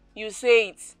you say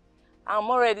it, I'm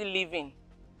already leaving.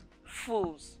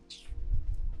 Fools.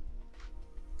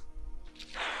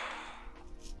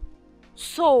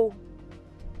 So,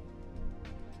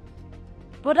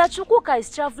 Brother Chukwuka is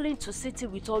traveling to city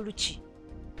with Oluchi.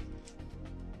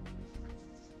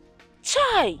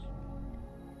 Chai!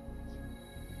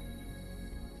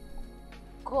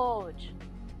 God.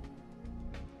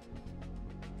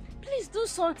 Please do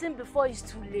something before it's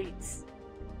too late.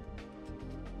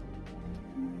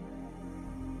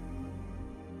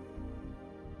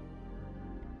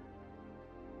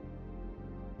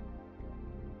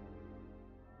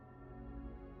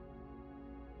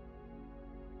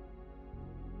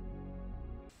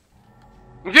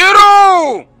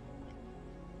 Ngiru!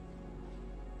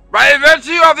 By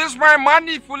virtue of this my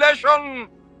manipulation,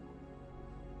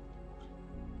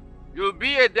 you'll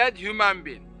be a dead human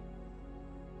being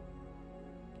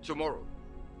tomorrow.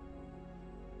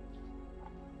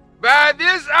 By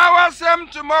this hour same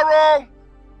tomorrow,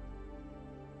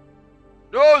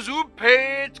 those who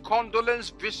paid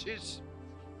condolence visits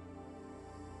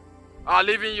are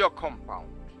leaving your compound.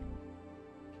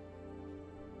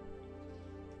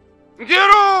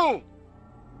 Ngiru!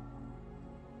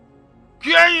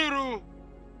 Kairu!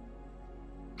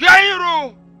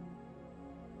 Kairu!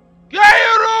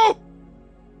 Kairu!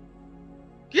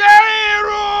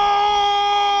 Kairu!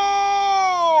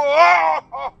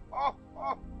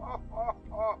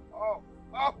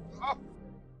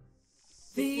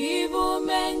 The evil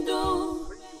men do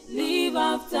live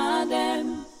after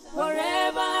them.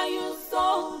 Forever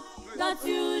that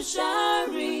you shall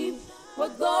reap.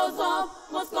 What goes up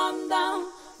must come down,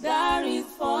 that is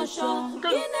for sure.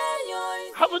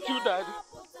 Haven't you died?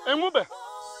 Emube?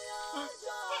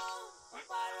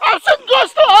 I've seen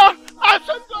ghosts! I've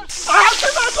seen ghosts! I've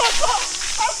seen my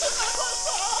ghost! I've seen my ghost!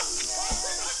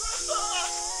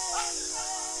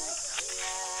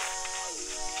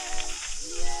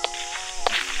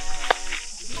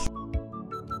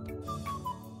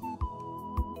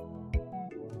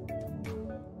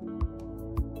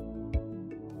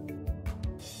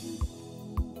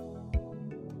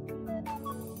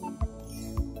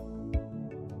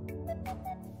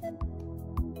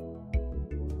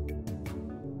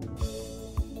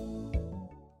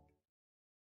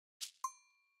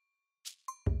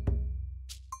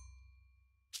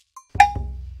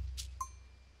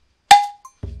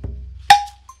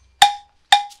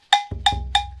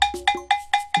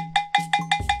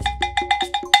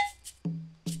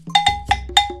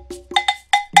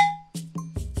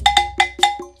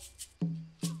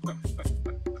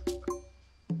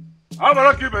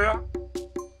 Abara kibe ya.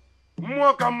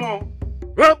 Mmụọ ka mmụọ.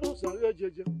 Hepụ sara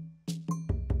ejeje.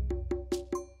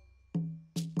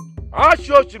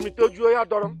 Achị ochimite ojuo ya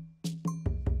dọrọ m.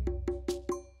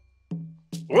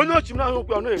 Onye ochimite ahụ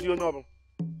okwu na-eri onye ọbụla.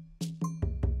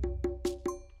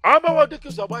 Agbawa dịka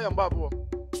ịsọ agba ya mgbe abụọ.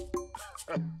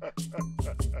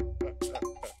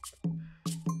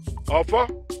 Ọfọ.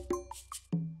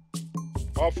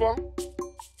 Ọfọ.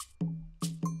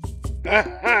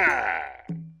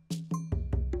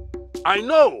 I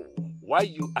know why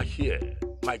you are here,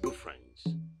 my good friends.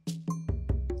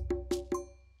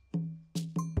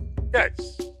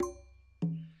 Yes.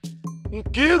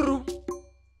 Nkiru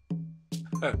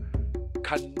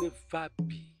can never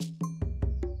be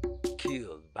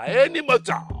killed by any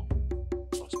mortal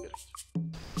or spirit.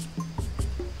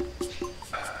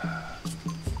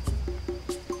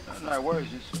 No, where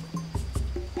is this?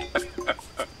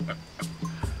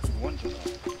 You want to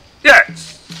know?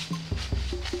 Yes.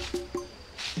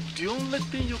 The only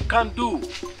thing you can do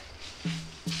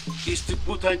is to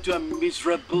put her into a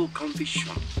miserable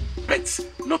condition, but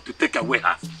not to take away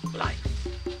her life.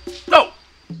 No!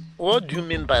 What do you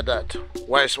mean by that,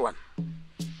 wise one?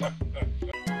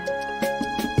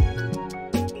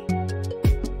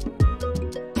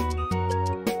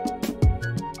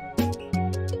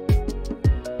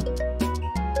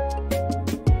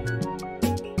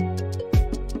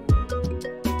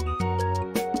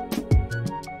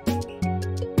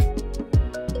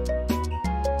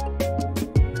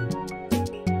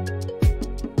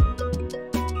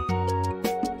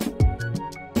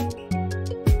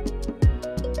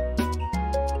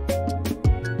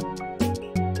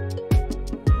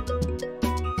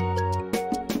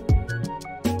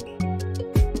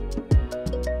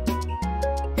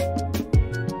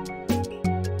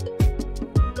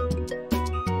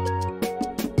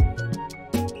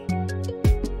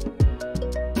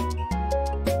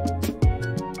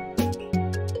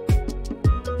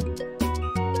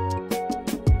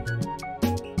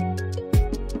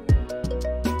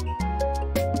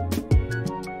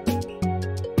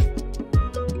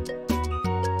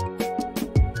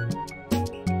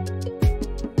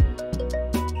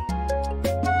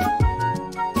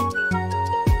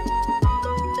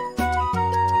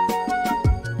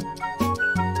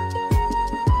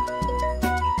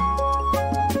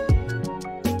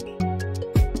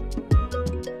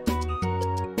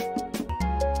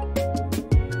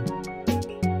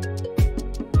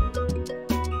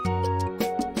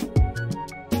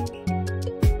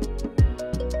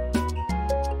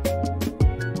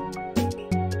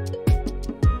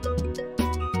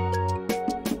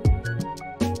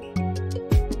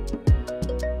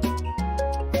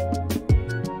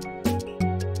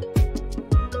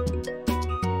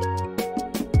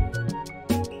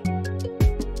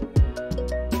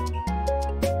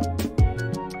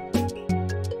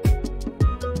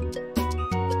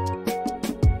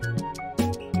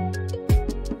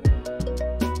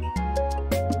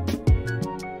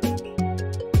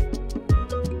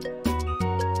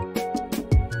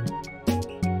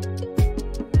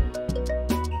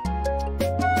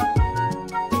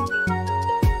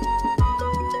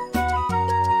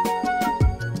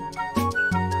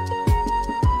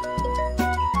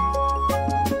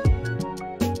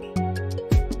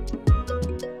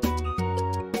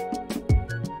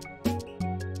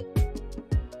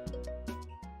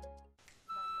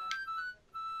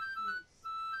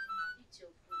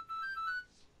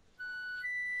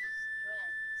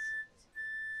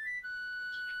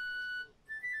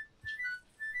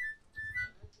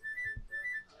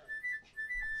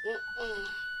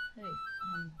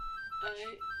 Hey,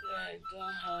 I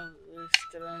don't have the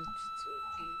strength to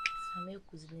eat.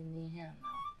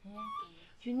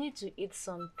 You need to eat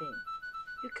something.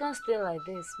 You can't stay like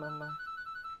this, Mama.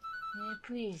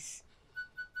 Please,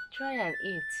 try and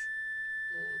eat.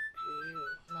 Okay.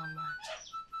 Mama.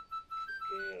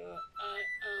 Okay, I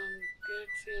am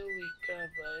getting weaker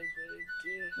by the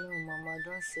day. No, Mama,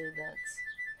 don't say that.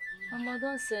 Mama,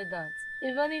 don't say that.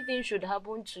 If anything should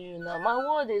happen to you now, my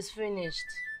word is finished.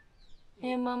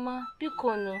 Hey, Mama,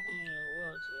 Pikono. Your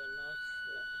words were not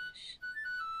finished.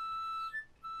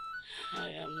 I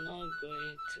am not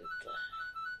going to die.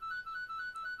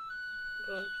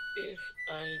 But if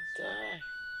I die,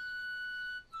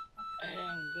 I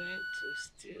am going to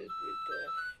still be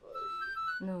there for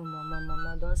you. No,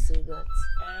 Mama, don't say that.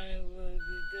 I will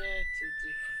be there to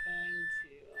defend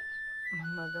you.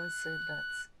 Mama, don't say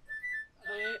that.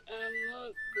 I am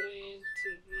not going to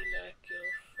be like your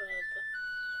father,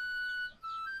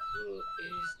 who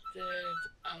is dead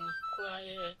and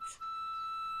quiet.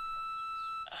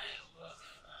 I will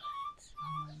fight.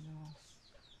 Mama, no.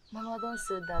 Mama, don't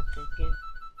say that again.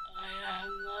 I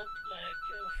am not like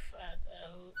your father,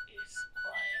 who is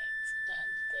quiet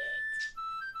and dead.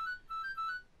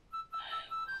 I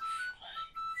will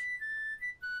fight.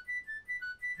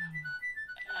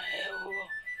 I will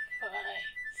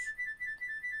fight.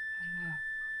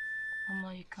 Mama,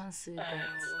 you can't say that. I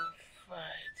will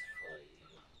fight for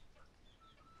you.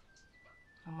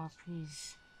 Mama,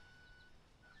 please.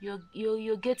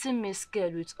 You're getting me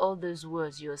scared with all those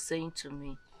words you're saying to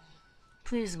me.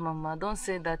 Please, Mama, don't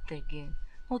say that again.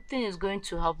 Nothing is going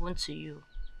to happen to you.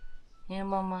 Yeah,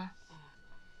 Mama?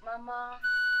 Mama?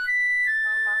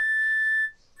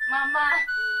 Mama?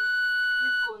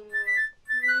 You can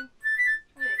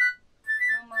Hey,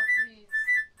 Mama, please.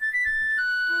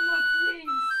 Mama,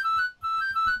 please.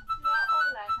 You are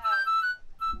all I have.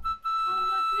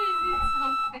 Mama, please eat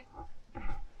something.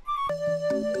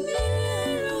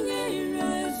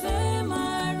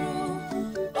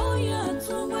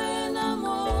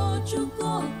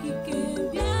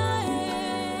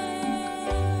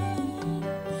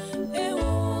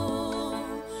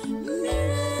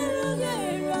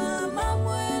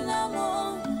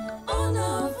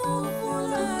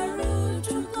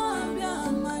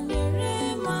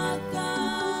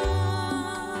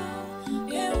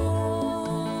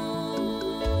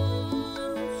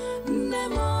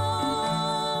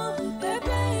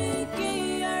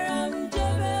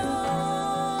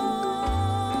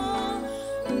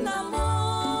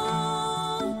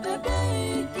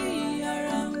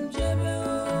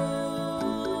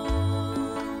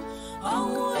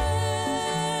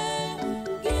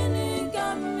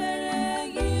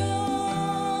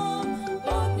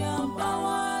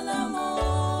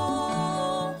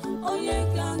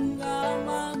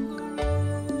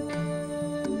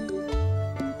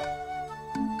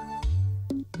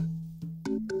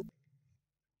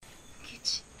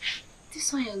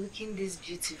 This one you're looking this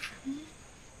beautiful.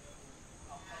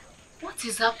 What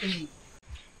is happening?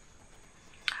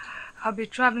 I'll be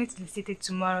traveling to the city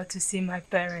tomorrow to see my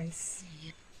parents.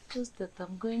 Yeah. Just that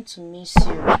I'm going to miss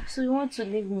you. So you want to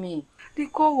leave me? The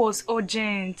call was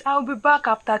urgent. I'll be back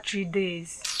after 3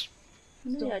 days.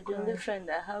 You know, you're the only friend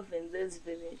I have in this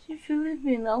village. If you leave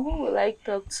me now, who will I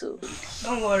talk to?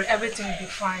 Don't worry, everything will be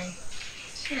fine.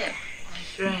 Yeah, my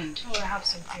friend. I will have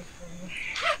something for you.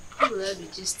 Who will I be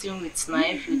gisting with now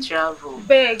if you travel?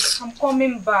 Beg, I'm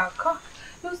coming back.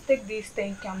 Just take this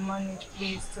thing and manage,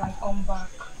 please, till I come back.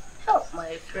 Help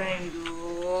my friend.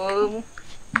 Oh.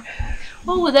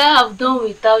 What would I have done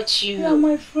without you? You're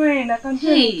my friend. I can do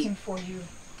anything for you.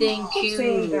 Thank you.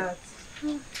 Saying that.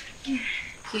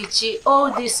 Kichi,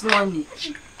 all this money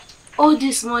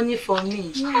for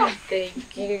me. Yeah.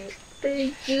 Thank you.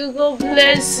 Thank you. God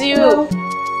bless you.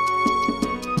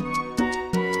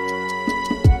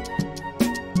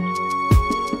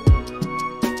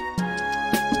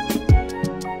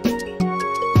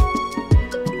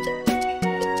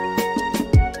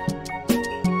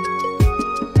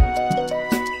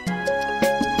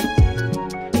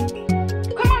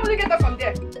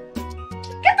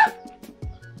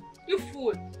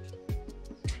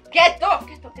 Get up!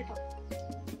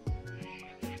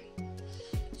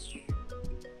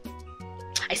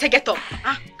 I said get up.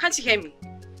 Can't you hear me?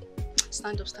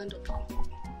 Stand up.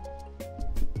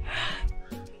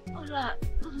 Hola,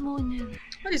 good morning.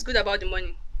 What is good about the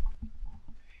morning?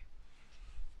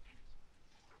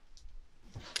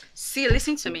 See,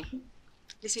 listen to me.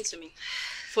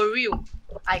 For real,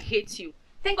 I hate you.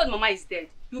 Thank God Mama is dead.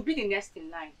 You'll be the next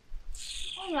in line.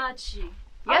 Olachi,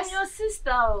 yes? I'm your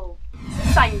sister.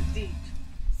 Sister indeed.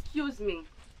 Excuse me.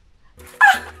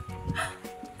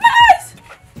 Guys!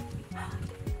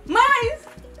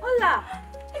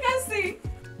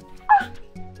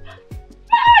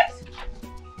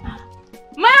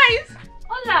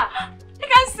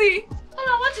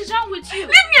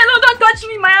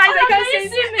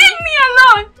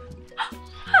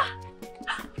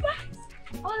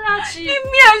 Chi. Leave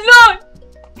me alone.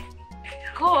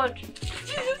 God.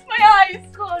 Jesus, my eyes.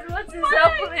 God, what is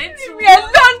happening to Leave me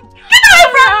alone. Get away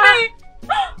from me.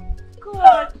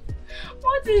 God.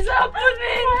 What is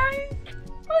happening?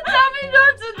 What have you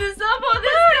done to deserve all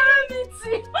this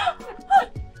calamity?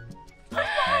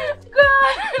 God.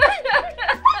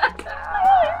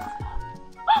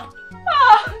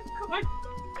 Oh, God.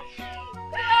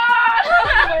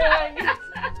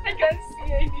 I can't see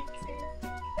anything.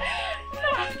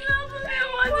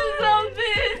 What is all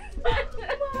this?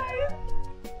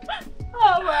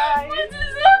 Oh my. What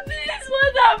is all this?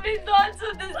 What have you done to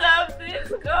deserve this,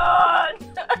 God?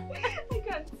 I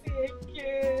can't see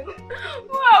again.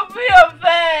 Who have we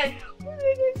offended?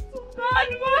 God,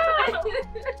 why?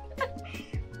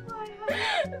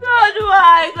 God,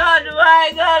 why? God, why? God, why?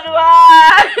 God,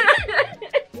 why?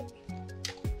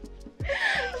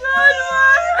 God,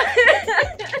 why?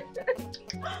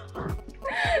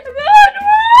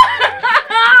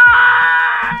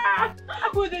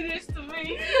 Who did this to me?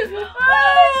 What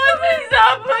is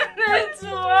happening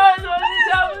to us? What is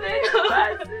happening to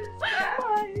us?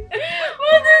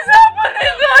 What is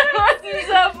happening, God? What is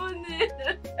happening?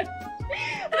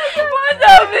 What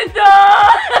have we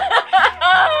done?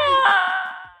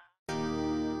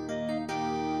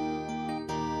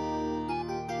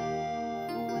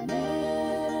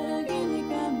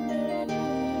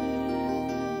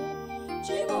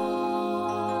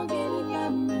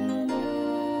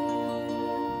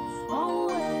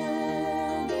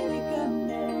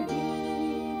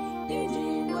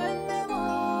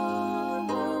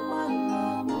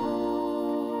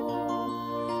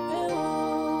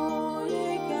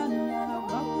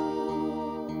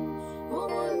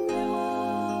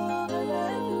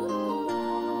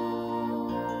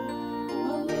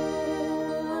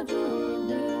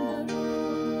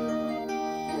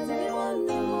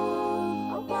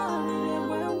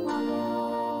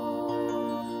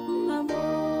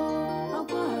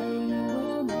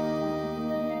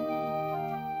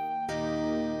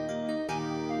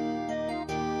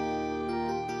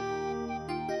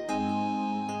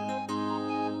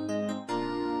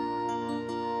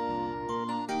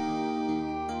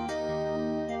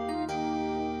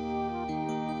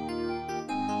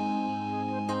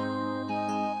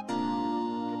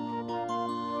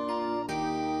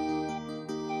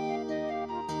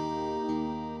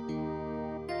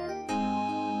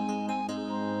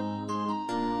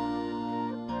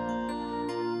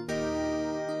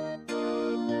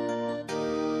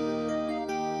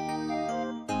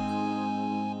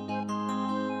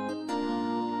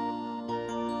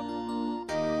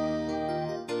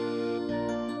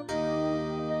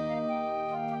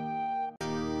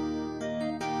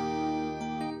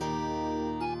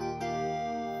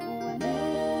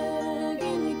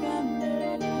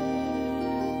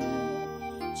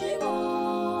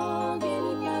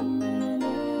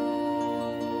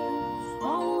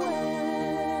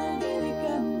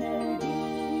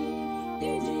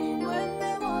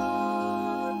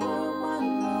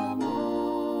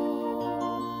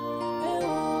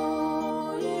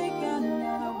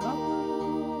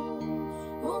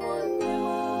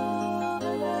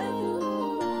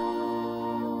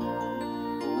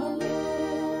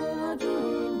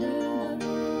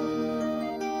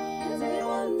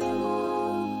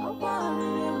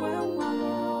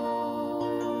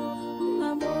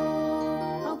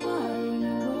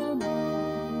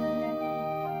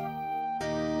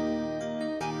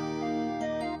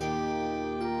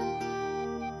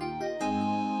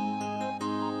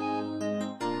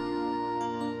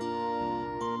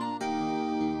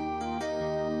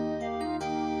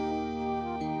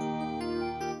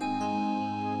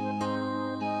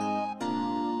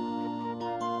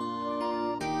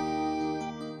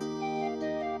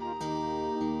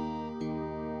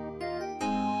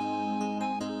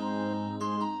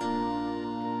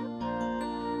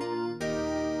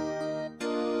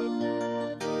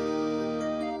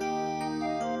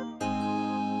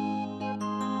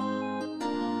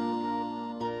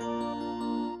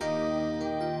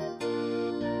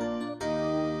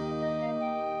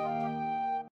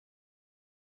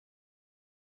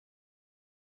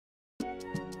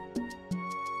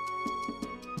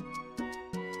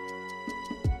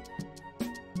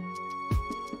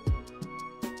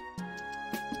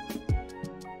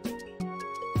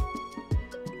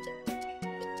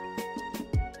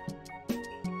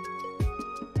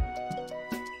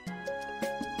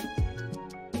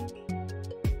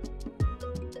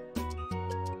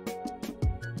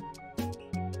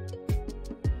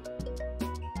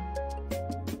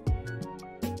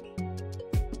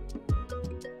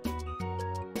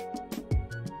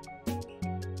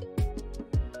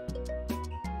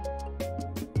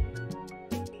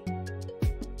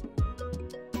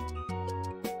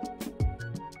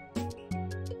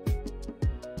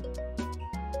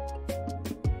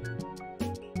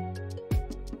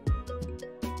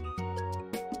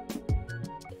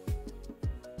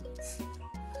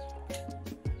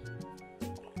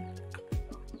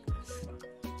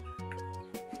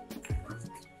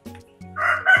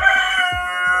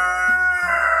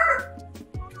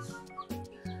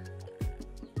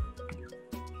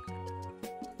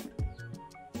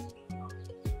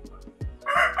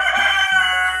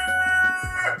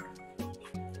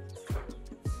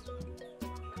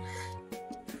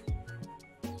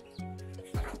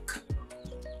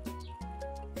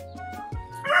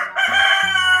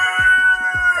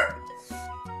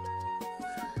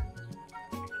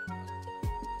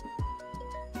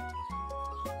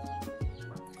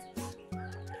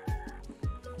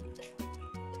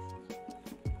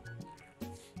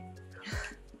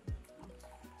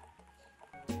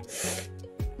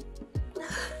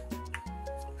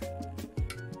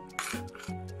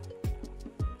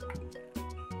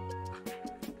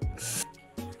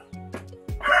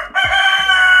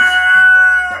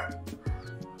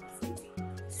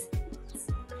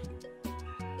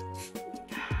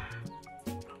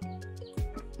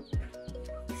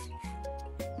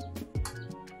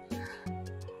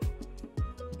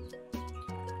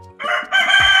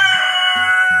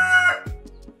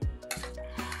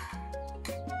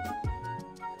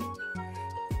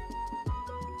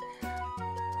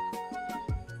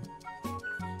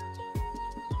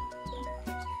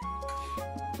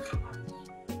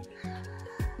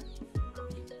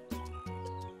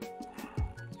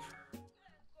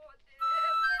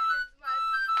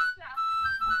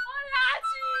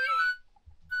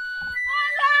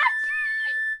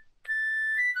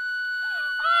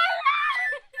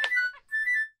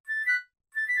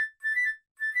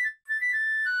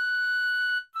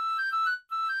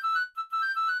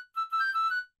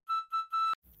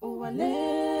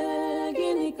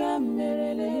 Gini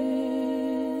kamerele,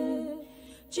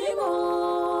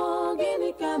 Chimo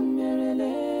gini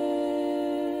kamerele,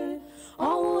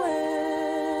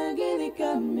 Owe gini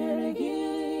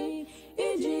kameregi,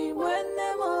 Iji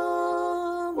wenemo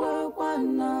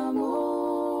wakwanamo,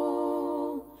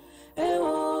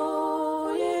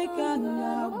 Ewo ye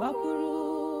kanga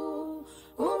bakuru,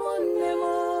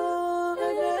 Umunemo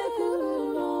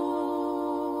edekuno,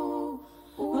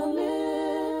 Ole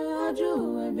Aju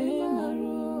be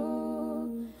maru,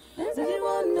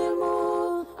 Zimonemo,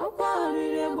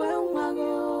 Aquarire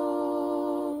Buemago,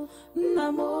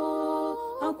 Namo,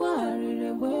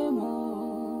 Aquarire Buemo.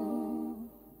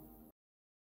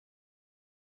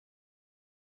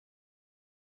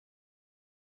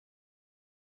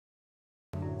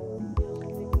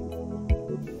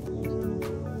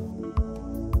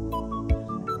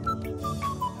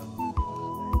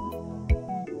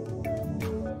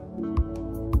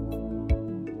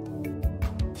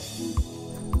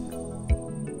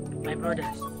 My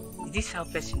brothers, is this how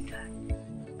person die?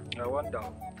 I wonder.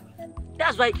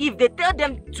 That's why if they tell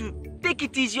them to take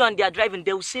it easy on their driving,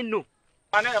 they will say no.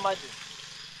 I never imagine.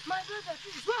 My brother,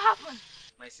 please, what happened?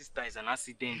 My sister is an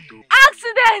accident too.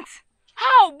 Accident?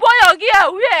 How? Boy or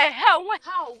girl? Where? How? When?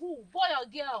 How? Who? Boy or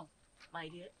girl? My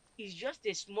dear, it's just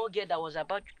a small girl that was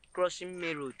about crossing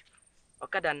May Road.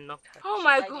 Okada knocked her. Oh She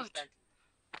my died God. instantly.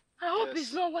 I hope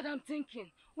it's not what I'm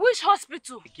thinking. Which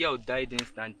hospital? The girl died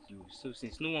instantly, so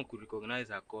since no one could recognize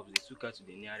her corpse, they took her to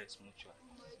the nearest mortuary.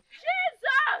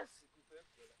 Jesus!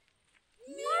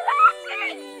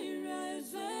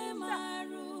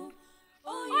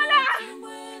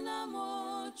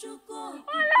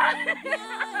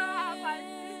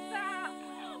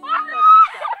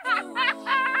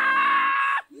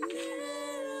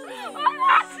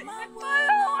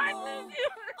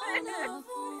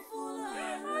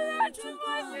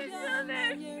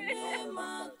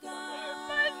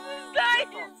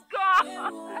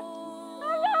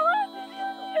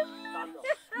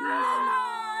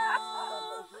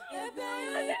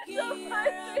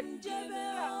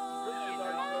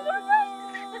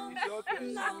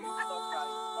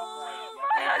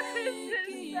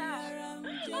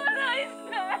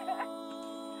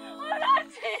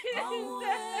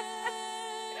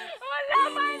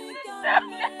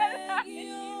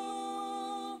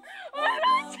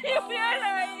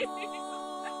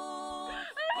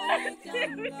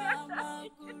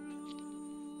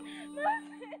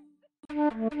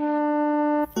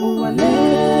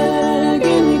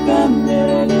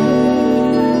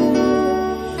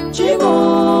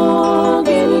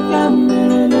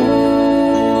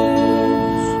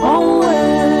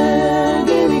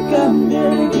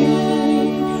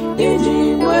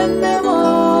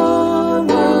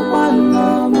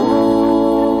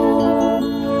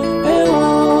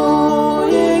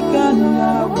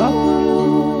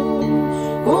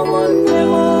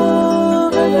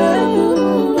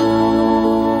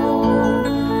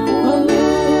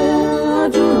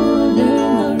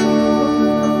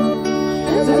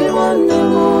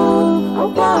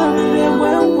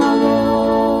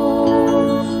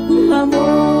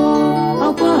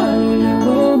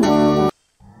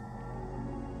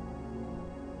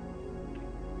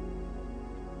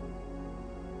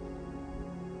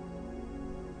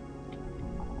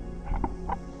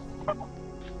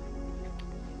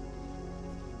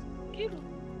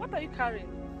 What are you carrying?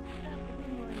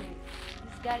 Good morning.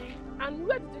 It's Gary. And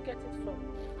where did you get it from?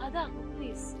 Adako,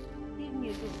 please, leave me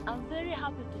alone. I'm very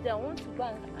happy today. I want to go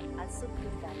and soak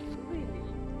later. Really?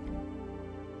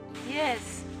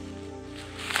 Yes.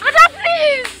 Ada,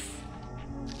 please!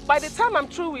 By the time I'm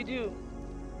through with you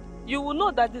you will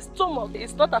know that the stomach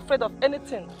is not afraid of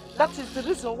anything. That is the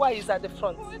reason why he's at the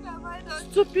front.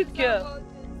 Stupid girl.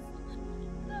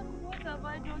 What have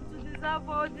I done to deserve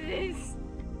all this?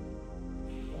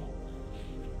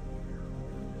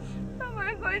 How am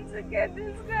I going to get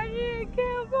this guy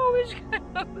again? Oh, which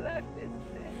kind of life is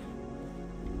this?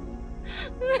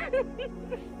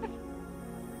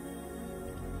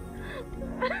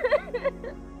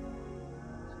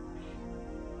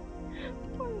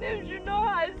 If you know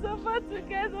how I suffered to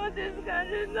get what is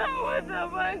coming now, what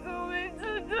am I going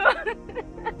to do?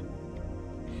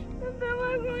 What am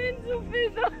I going to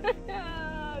feed on?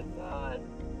 Oh, God.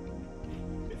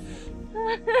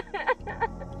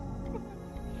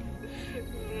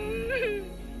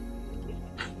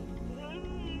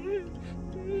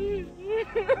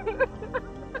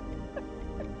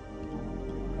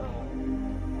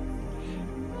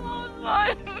 Oh,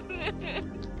 my.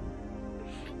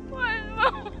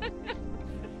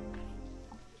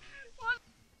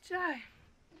 Chai,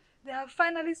 they have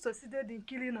finally succeeded in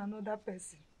killing another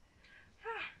person.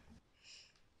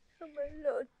 I'm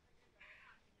alone.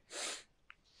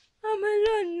 I'm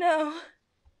alone now.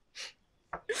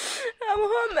 I'm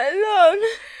home alone.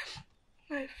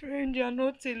 My friend, you are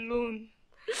not alone.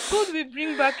 God will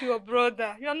bring back your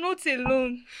brother. You are not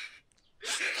alone.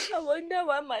 I wonder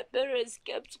why my parents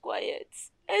kept quiet.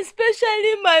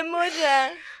 Especially my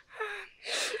mother.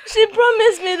 She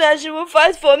promised me that she will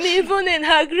fight for me even in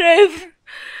her grave.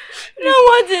 Now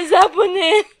what is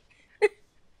happening?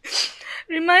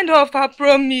 Remind her of her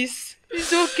promise.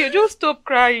 It's okay, just stop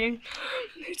crying.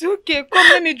 It's okay, come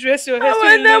let me dress your hair. I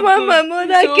wonder why my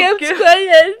mother kept quiet.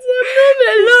 I'm not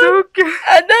alone. It's okay.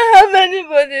 I don't have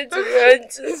anybody to run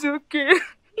to. It's okay.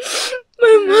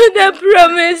 My mother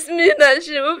promised me that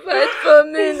she will fight for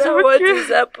me. It's now okay. what is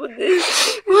happening?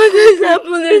 What is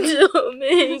happening to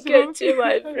me? Nkechi,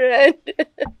 my friend.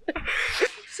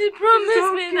 She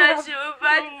promised me that she will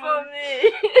fight for me.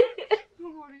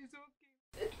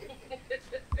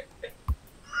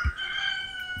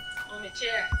 Mommy,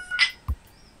 chair.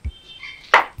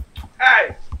 Hey!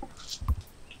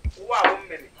 Wow, 1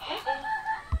 minute.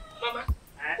 Mama,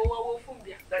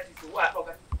 that is what?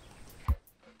 Okay.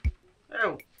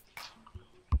 Oh.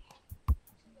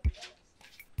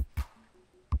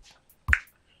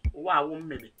 Wow, 1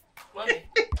 minute. Mommy.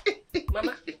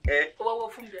 Mama.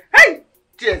 Hey!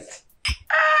 Cheers.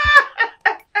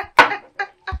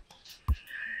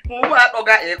 What?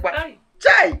 Okay,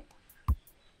 Chai!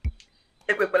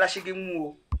 Ekwepela shigi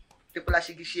mu. Ekwepela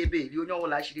shigi shebe. The only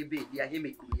one shigi be. The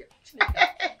ahime kuya.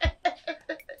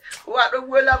 What the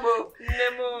mo?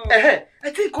 Nemo.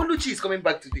 I think Oluchi is coming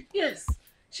back today. Yes.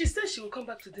 She said she will come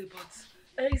back today, but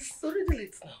it's already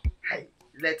late now. Hi.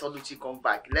 Let Oluchi come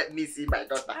back. Let me see my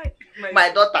daughter. Hi, my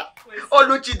daughter.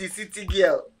 Oluchi the city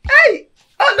girl. Hey!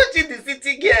 Oluchi the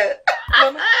city girl.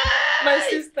 Mama, my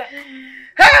sister.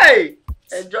 Hey!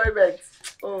 Enjoyment.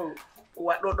 Oh,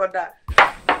 what no daughter.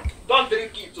 Don't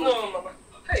drink it. Oh. No, Mama.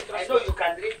 Hey, I know you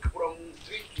can drink from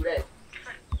drink to red.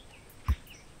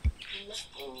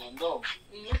 Oh no.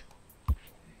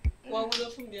 What would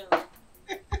have been?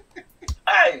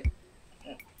 Hey!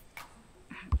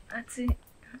 Auntie,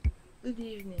 good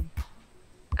evening.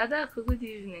 Adako, good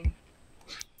evening.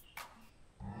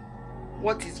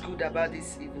 What is good about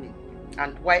this evening?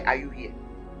 And why are you here?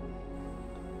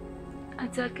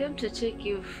 Auntie, I came to check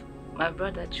if my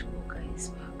brother Chukwuka is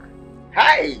back.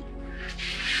 Hi!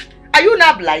 Are you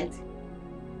not blind?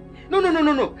 No.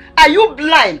 Are you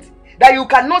blind that you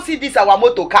cannot see this our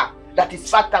motor car that is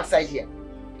parked outside here?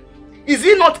 Is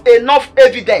it not enough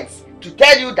evidence to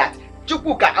tell you that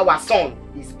Chukwuka, our son,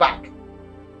 is back?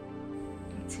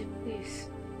 Auntie, please.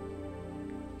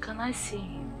 Can I see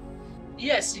him?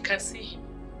 Yes, you can see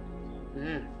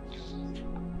him.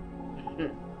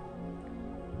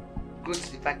 Go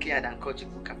to the backyard and call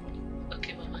Chukwuka for me.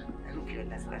 Okay, Mama. I hope you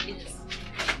understand. Yes.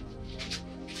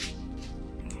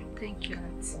 Thank you,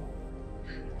 Auntie.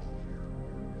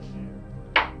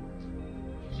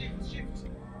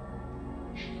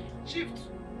 Shift.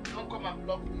 Don't come and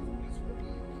block this place for me.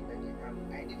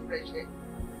 I need fresh air.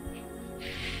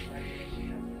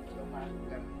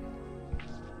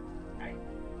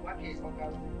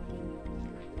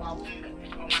 Wow.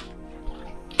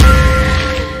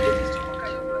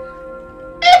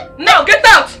 Now get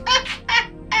out!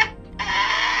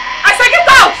 I said get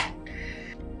out!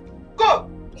 Go!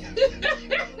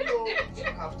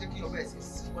 I've taken your message.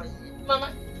 Mama,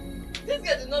 this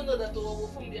girl did not know that we were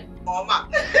from there. Oh, ma.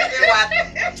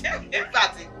 In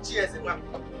fact, cheers, ma.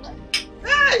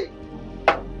 Hey!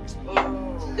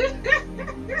 Oh.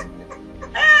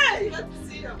 Hey! Glad to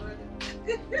see you, brother.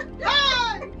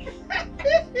 Hi!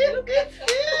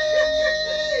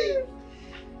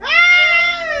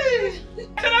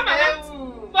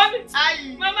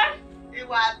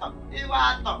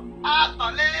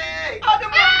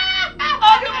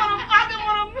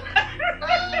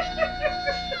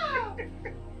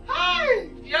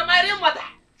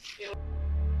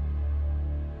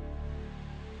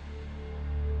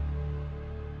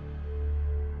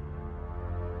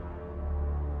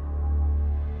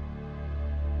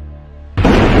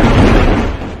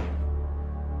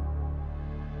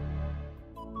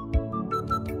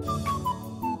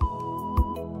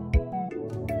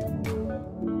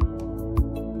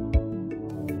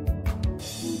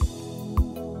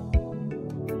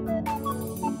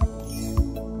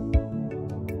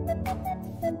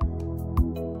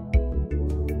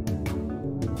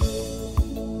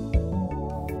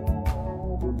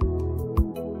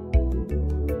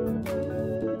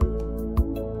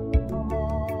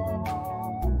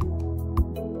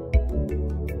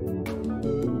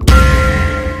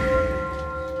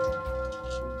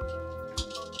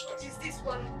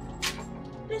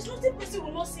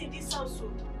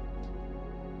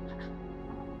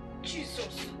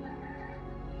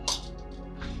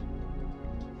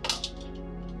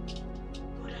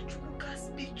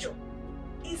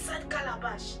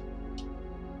 calabash.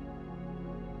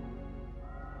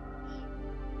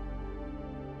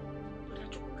 Brother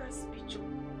Chukwuka's picture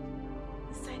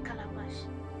inside calabash.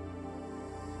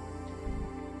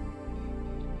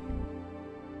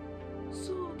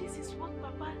 So this is what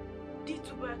Papa did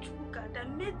to Brother Chukwuka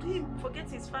that made him forget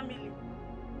his family.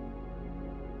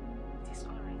 It is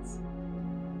alright.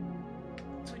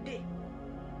 Today,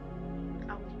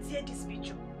 I will tear this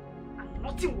picture and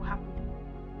nothing will happen.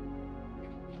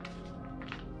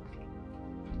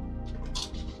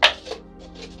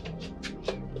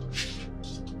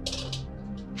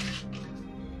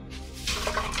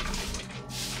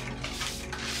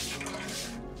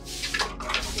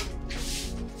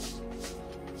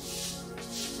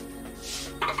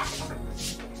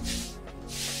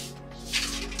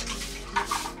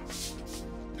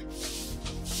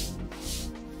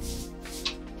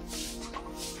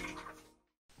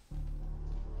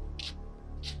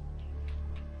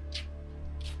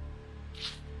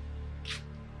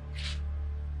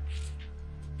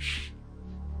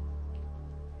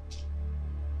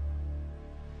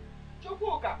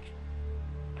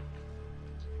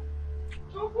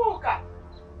 Chukwuka!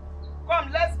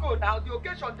 Come, let's go now. The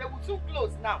occasion, they will soon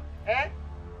close now. Eh?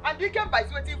 And the Ikemba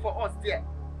is waiting for us there.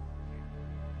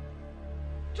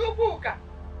 Chukwuka!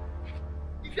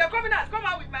 If you're coming out, come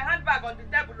out with my handbag on the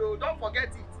table. Oh, don't forget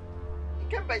it.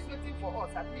 Ikemba is waiting for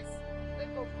us at least. Let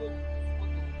us go to this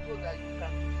photo so that you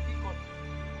can pick up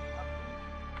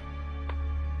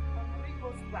and bring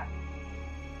us back.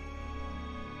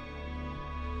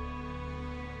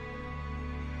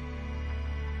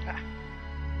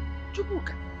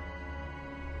 Chukwuka,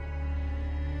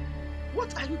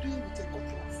 what are you doing with a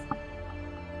cutlass?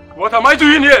 What am I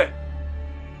doing here?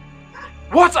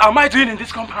 What am I doing in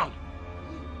this compound?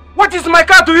 What is my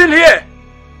car doing here?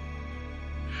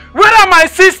 Where are my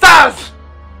sisters?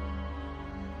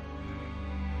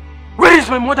 Where is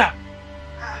my mother?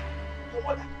 Your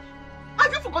mother?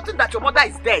 Have you forgotten that your mother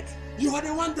is dead? You are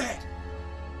the one dead.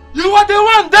 You are the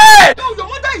one dead! No, your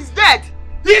mother is dead!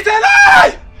 It's a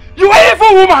lie! You are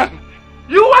evil woman!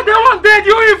 You are the one dead,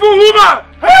 you evil woman!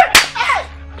 Hey!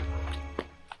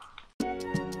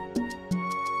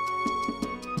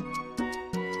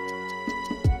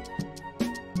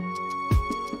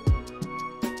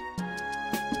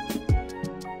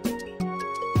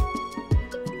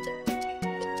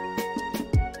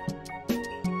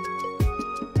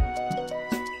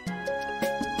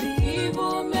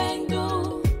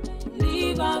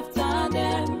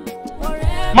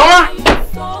 Mama!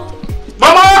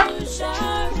 Mama!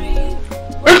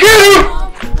 Nkiru!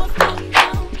 Mama!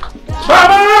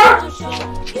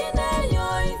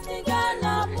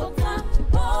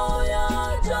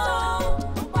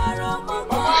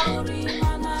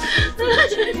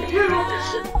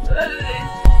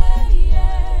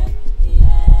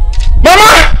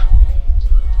 Mama!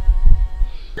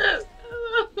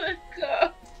 Oh my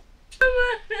God.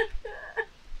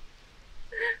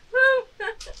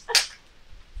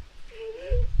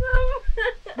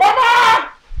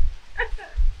 Mama!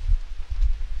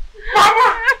 Mama!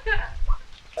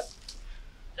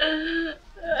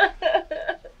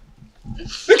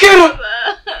 Nkiru!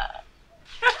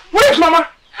 Where is Mama?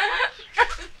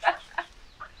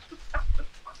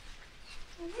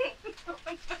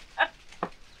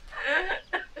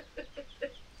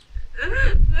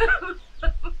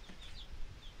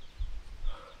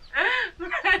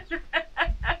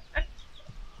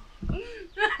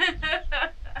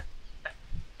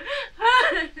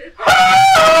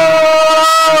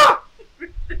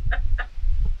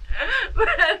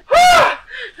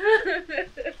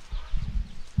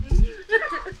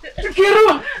 Nkiru!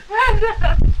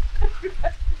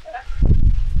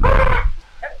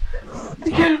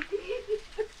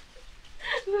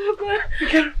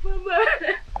 Nkiru!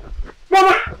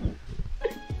 Mama!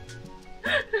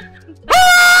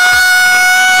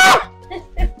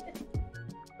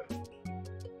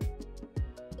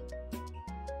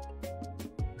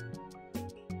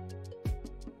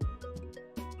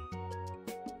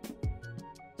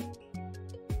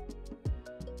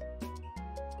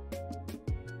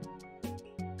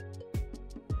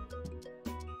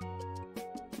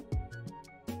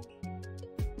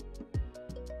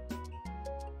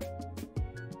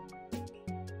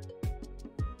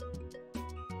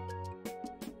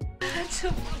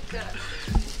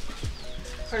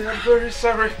 I am very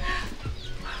sorry.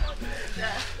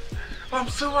 I'm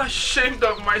so ashamed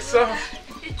of myself.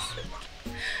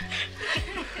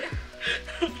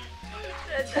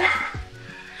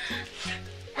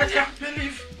 I can't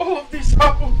believe all of this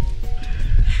happened.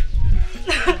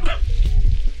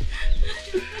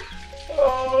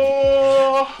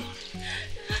 Oh.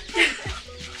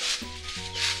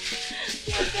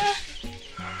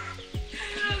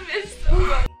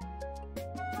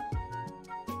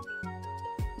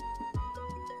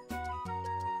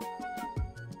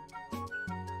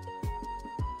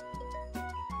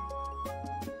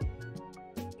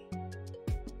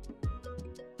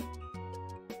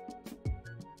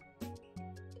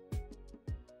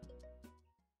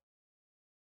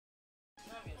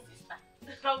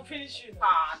 I'll finish you.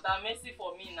 Ah, that mercy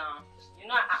for me now. You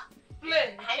know,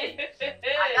 play. Hey,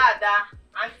 Ada,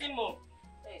 Auntie Mo.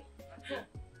 Hey, Auntie,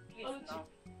 please now.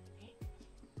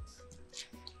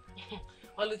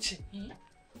 Oluchi,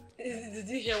 did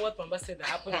you hear what Mama said that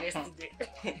happened yesterday?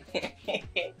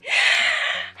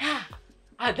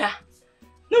 Ada,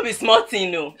 no be small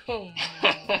thing, no.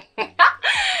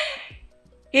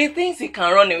 He thinks he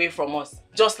can run away from us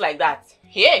just like that.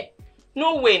 Hey,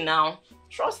 no way now.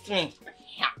 Trust me.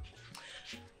 Yeah.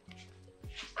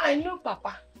 I know,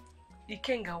 Papa. He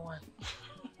can't go on.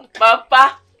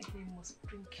 Papa. We must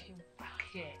bring him back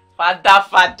here.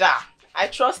 Father. I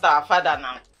trust our father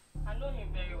now. I know him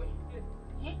very well.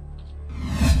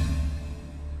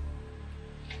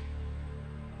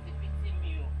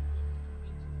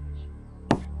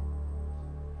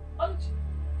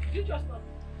 Did you just not?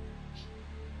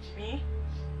 Me?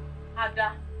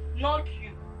 Ada, knock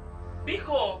you.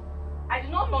 Biko, I did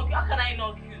not knock you. How can I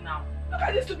knock you now? Look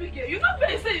at this stupid girl. You know when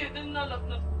you say you did not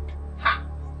knock. Ha!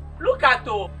 Look at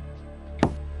her.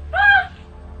 Ah!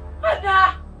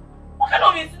 Ada! What kind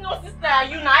of a sister are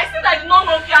you now? I said I did not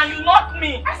knock you and you knocked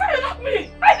me. I said you knocked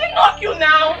me. I didn't knock you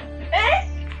now. Eh?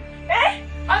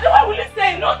 And then why will you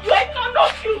say knock you? I did not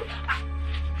knock you.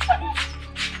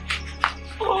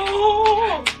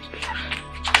 Oh!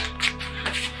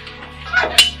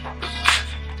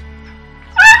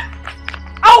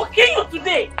 I'll kill you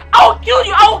today. I'll kill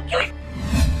you. Okay.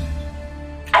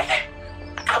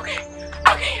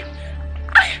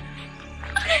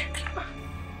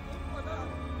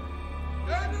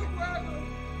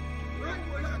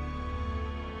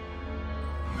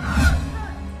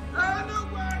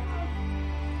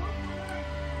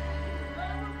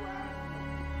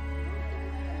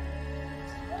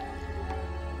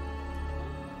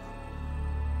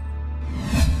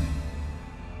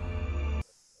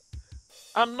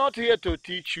 I'm not here to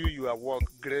teach you your work,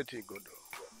 Great Igodo.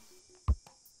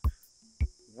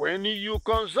 When you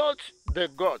consult the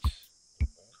gods,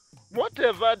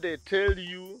 whatever they tell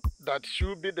you that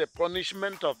should be the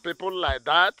punishment of people like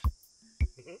that,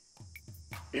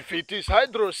 if it is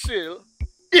hydrocele,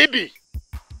 Ibi,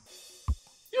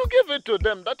 you give it to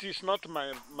them. That is not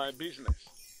my business.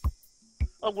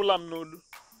 Agulam Nolu.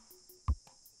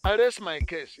 I rest my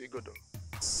case, Igodo.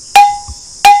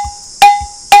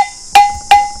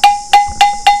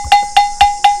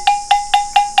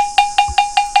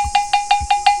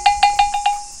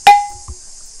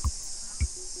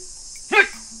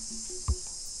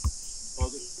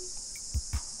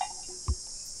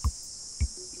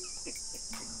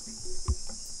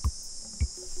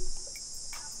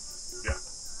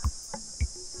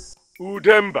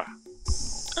 Udemba.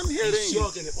 I'm hearing you.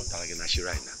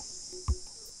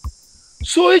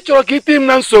 So it's your kitty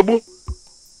nan sobu.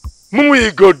 Mumu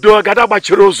Igodo gada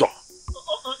bachiro ụzọ.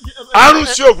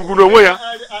 Arụsi ogugu onwe ya.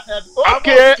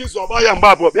 Okay.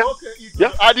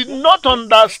 I did not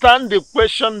understand the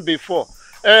question before.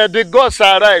 The gods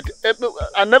are right.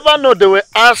 I never know they were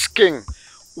asking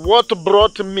what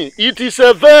brought me. It is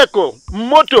a vehicle,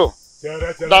 motor,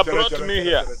 that brought me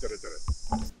here.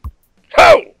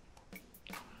 How?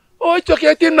 Oh, it's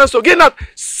okay, team Nanso. Get that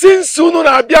since you know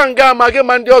that Bianga Mage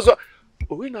Mandioso.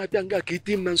 Oh, we know Bianga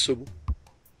Kitim Nanso.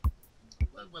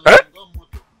 Eh?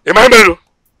 Emmanuel.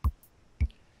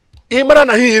 Imara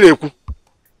na hii ku.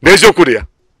 N'eziokwu dị ya.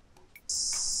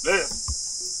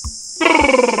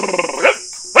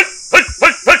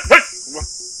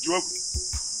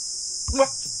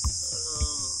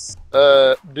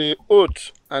 The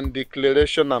oath and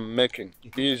declaration I'm making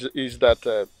is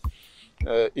that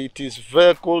it is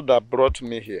vehicle that brought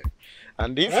me here,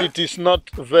 and if it is not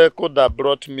vehicle that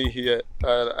brought me here,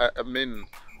 I mean,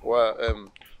 well,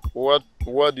 what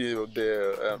the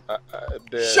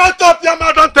Shut up, your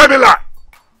mouth! Don't tell me lie.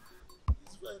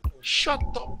 Shut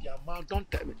up, your mouth! Don't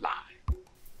tell me lie.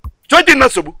 20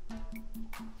 Nasobu.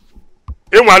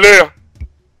 Emwaleya.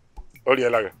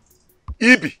 Olielaga.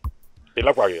 Ibi.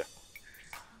 Elakwaga.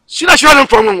 Shina shina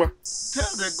from one.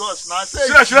 Tell the gods now.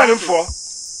 Shina shina for.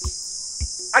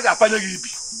 I got panya Ibi.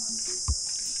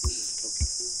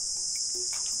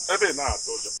 Ebe na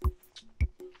tojo.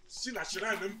 Shina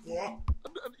shina for.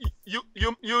 You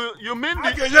mean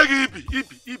the Ibi.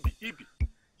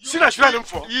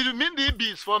 For. You mean the Ibi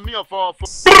is for me or for?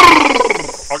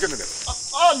 Okay,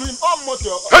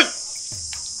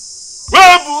 hey!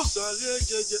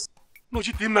 No,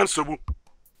 she didn't answer.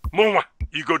 Mama,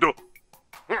 Igodo.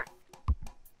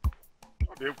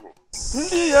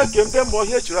 Ndiye kembe mo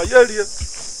here chira yerie.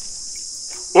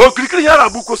 O kirikiri yara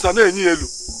buko sana enyi elu.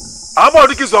 Aba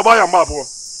odiki zoba ya mabo.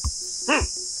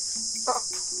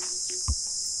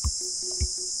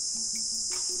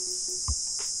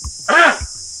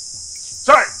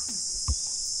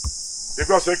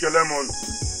 because ekele m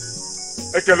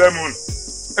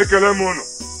unu.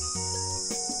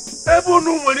 Ebe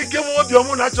unu nwere ike nwe obi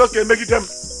ọmụ na-achọ ka emegide m.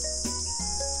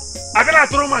 Aga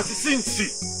na-atụrụ m asị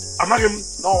nsi. Amaghị m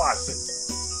n'ọwa asị.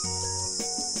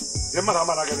 Ihe mmadụ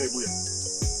amara aga na-egbu ya.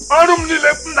 Ọrụ m niile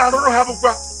m na-arụrụ ha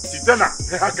bụkwa site na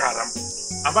ha kara m.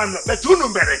 Ama m na unu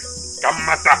mere ka m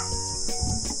mata.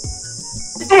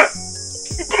 Nkume!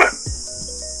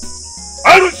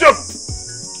 Arụsiọbụ!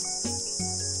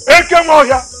 Eke nwa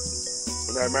ọhịa!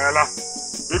 Unu emeela.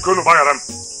 Biko unu gbaghara m.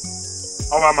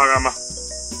 Ọwa amaghị ama.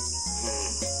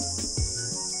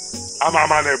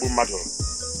 Ama na-egbu mmadụ.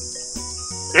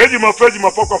 Eji m ofe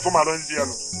ọkọfụ ma nzi ya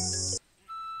nụ.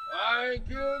 I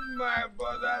killed my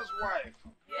brother's wife.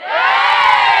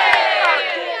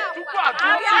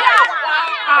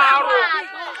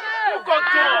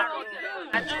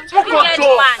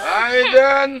 I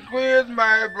then quit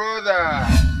my brother.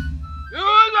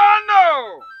 You don't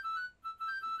know.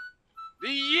 The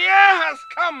year has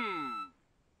come.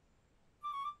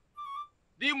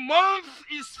 The month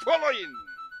is following.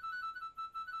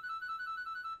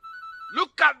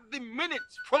 Look at the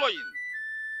minutes following.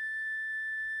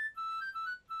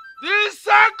 The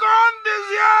second is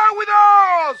here with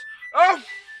us.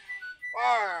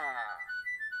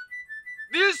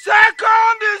 The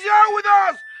second is here with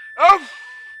us.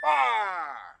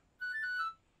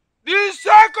 The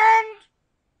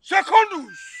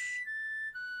secondus.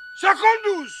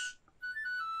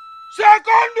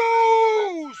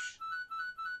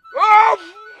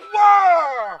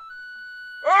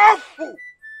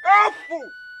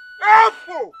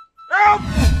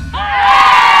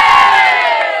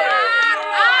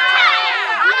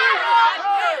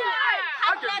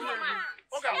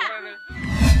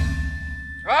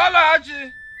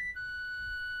 Alachi.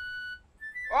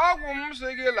 Ọgwụ m sị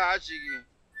gị laghachi gị.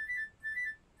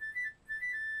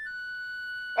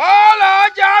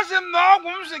 Alachi asị m na ọgwụ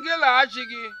m sị gị laghachi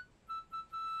gị.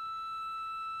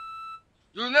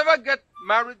 You'll never get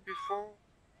married before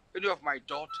any of my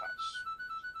daughters.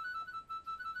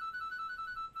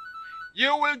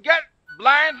 You will get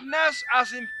blindness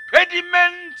as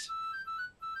impediment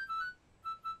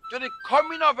to the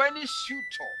coming of any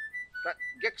suitor that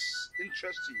gets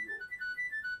interest in you.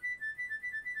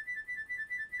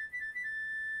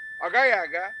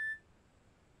 Agayaga.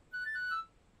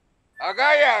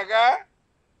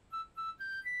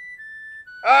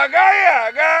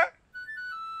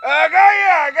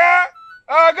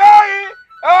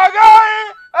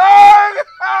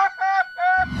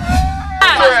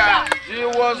 She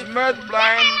was made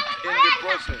blind in the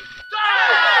process.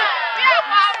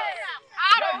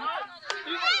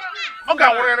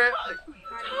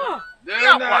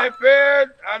 Then I paid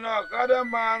an Okada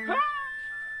man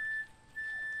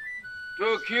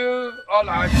to kill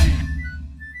Olaji.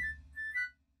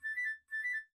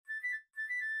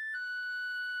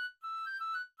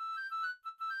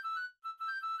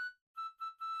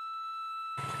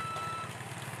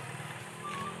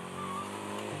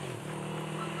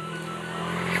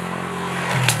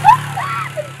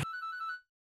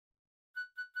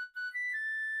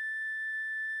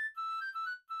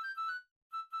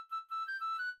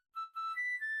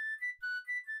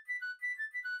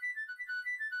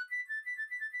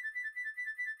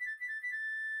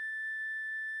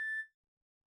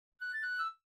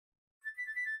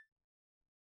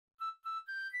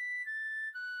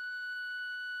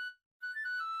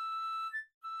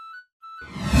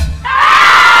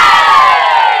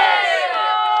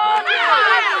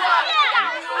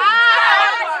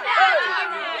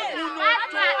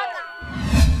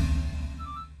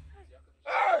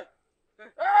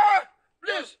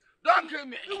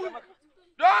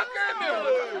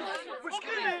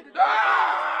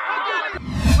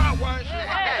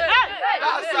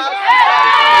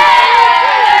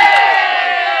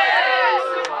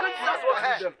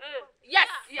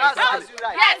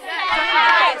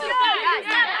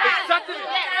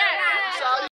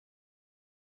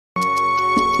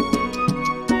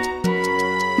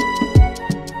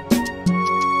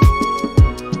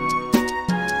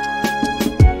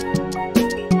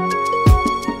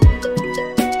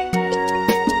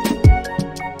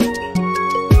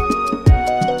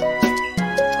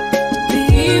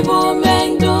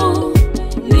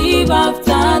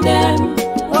 After them,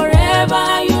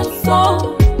 wherever you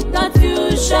sow, that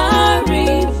you shall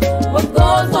reap. What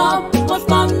goes up must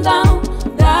come down,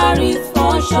 that is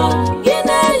for sure.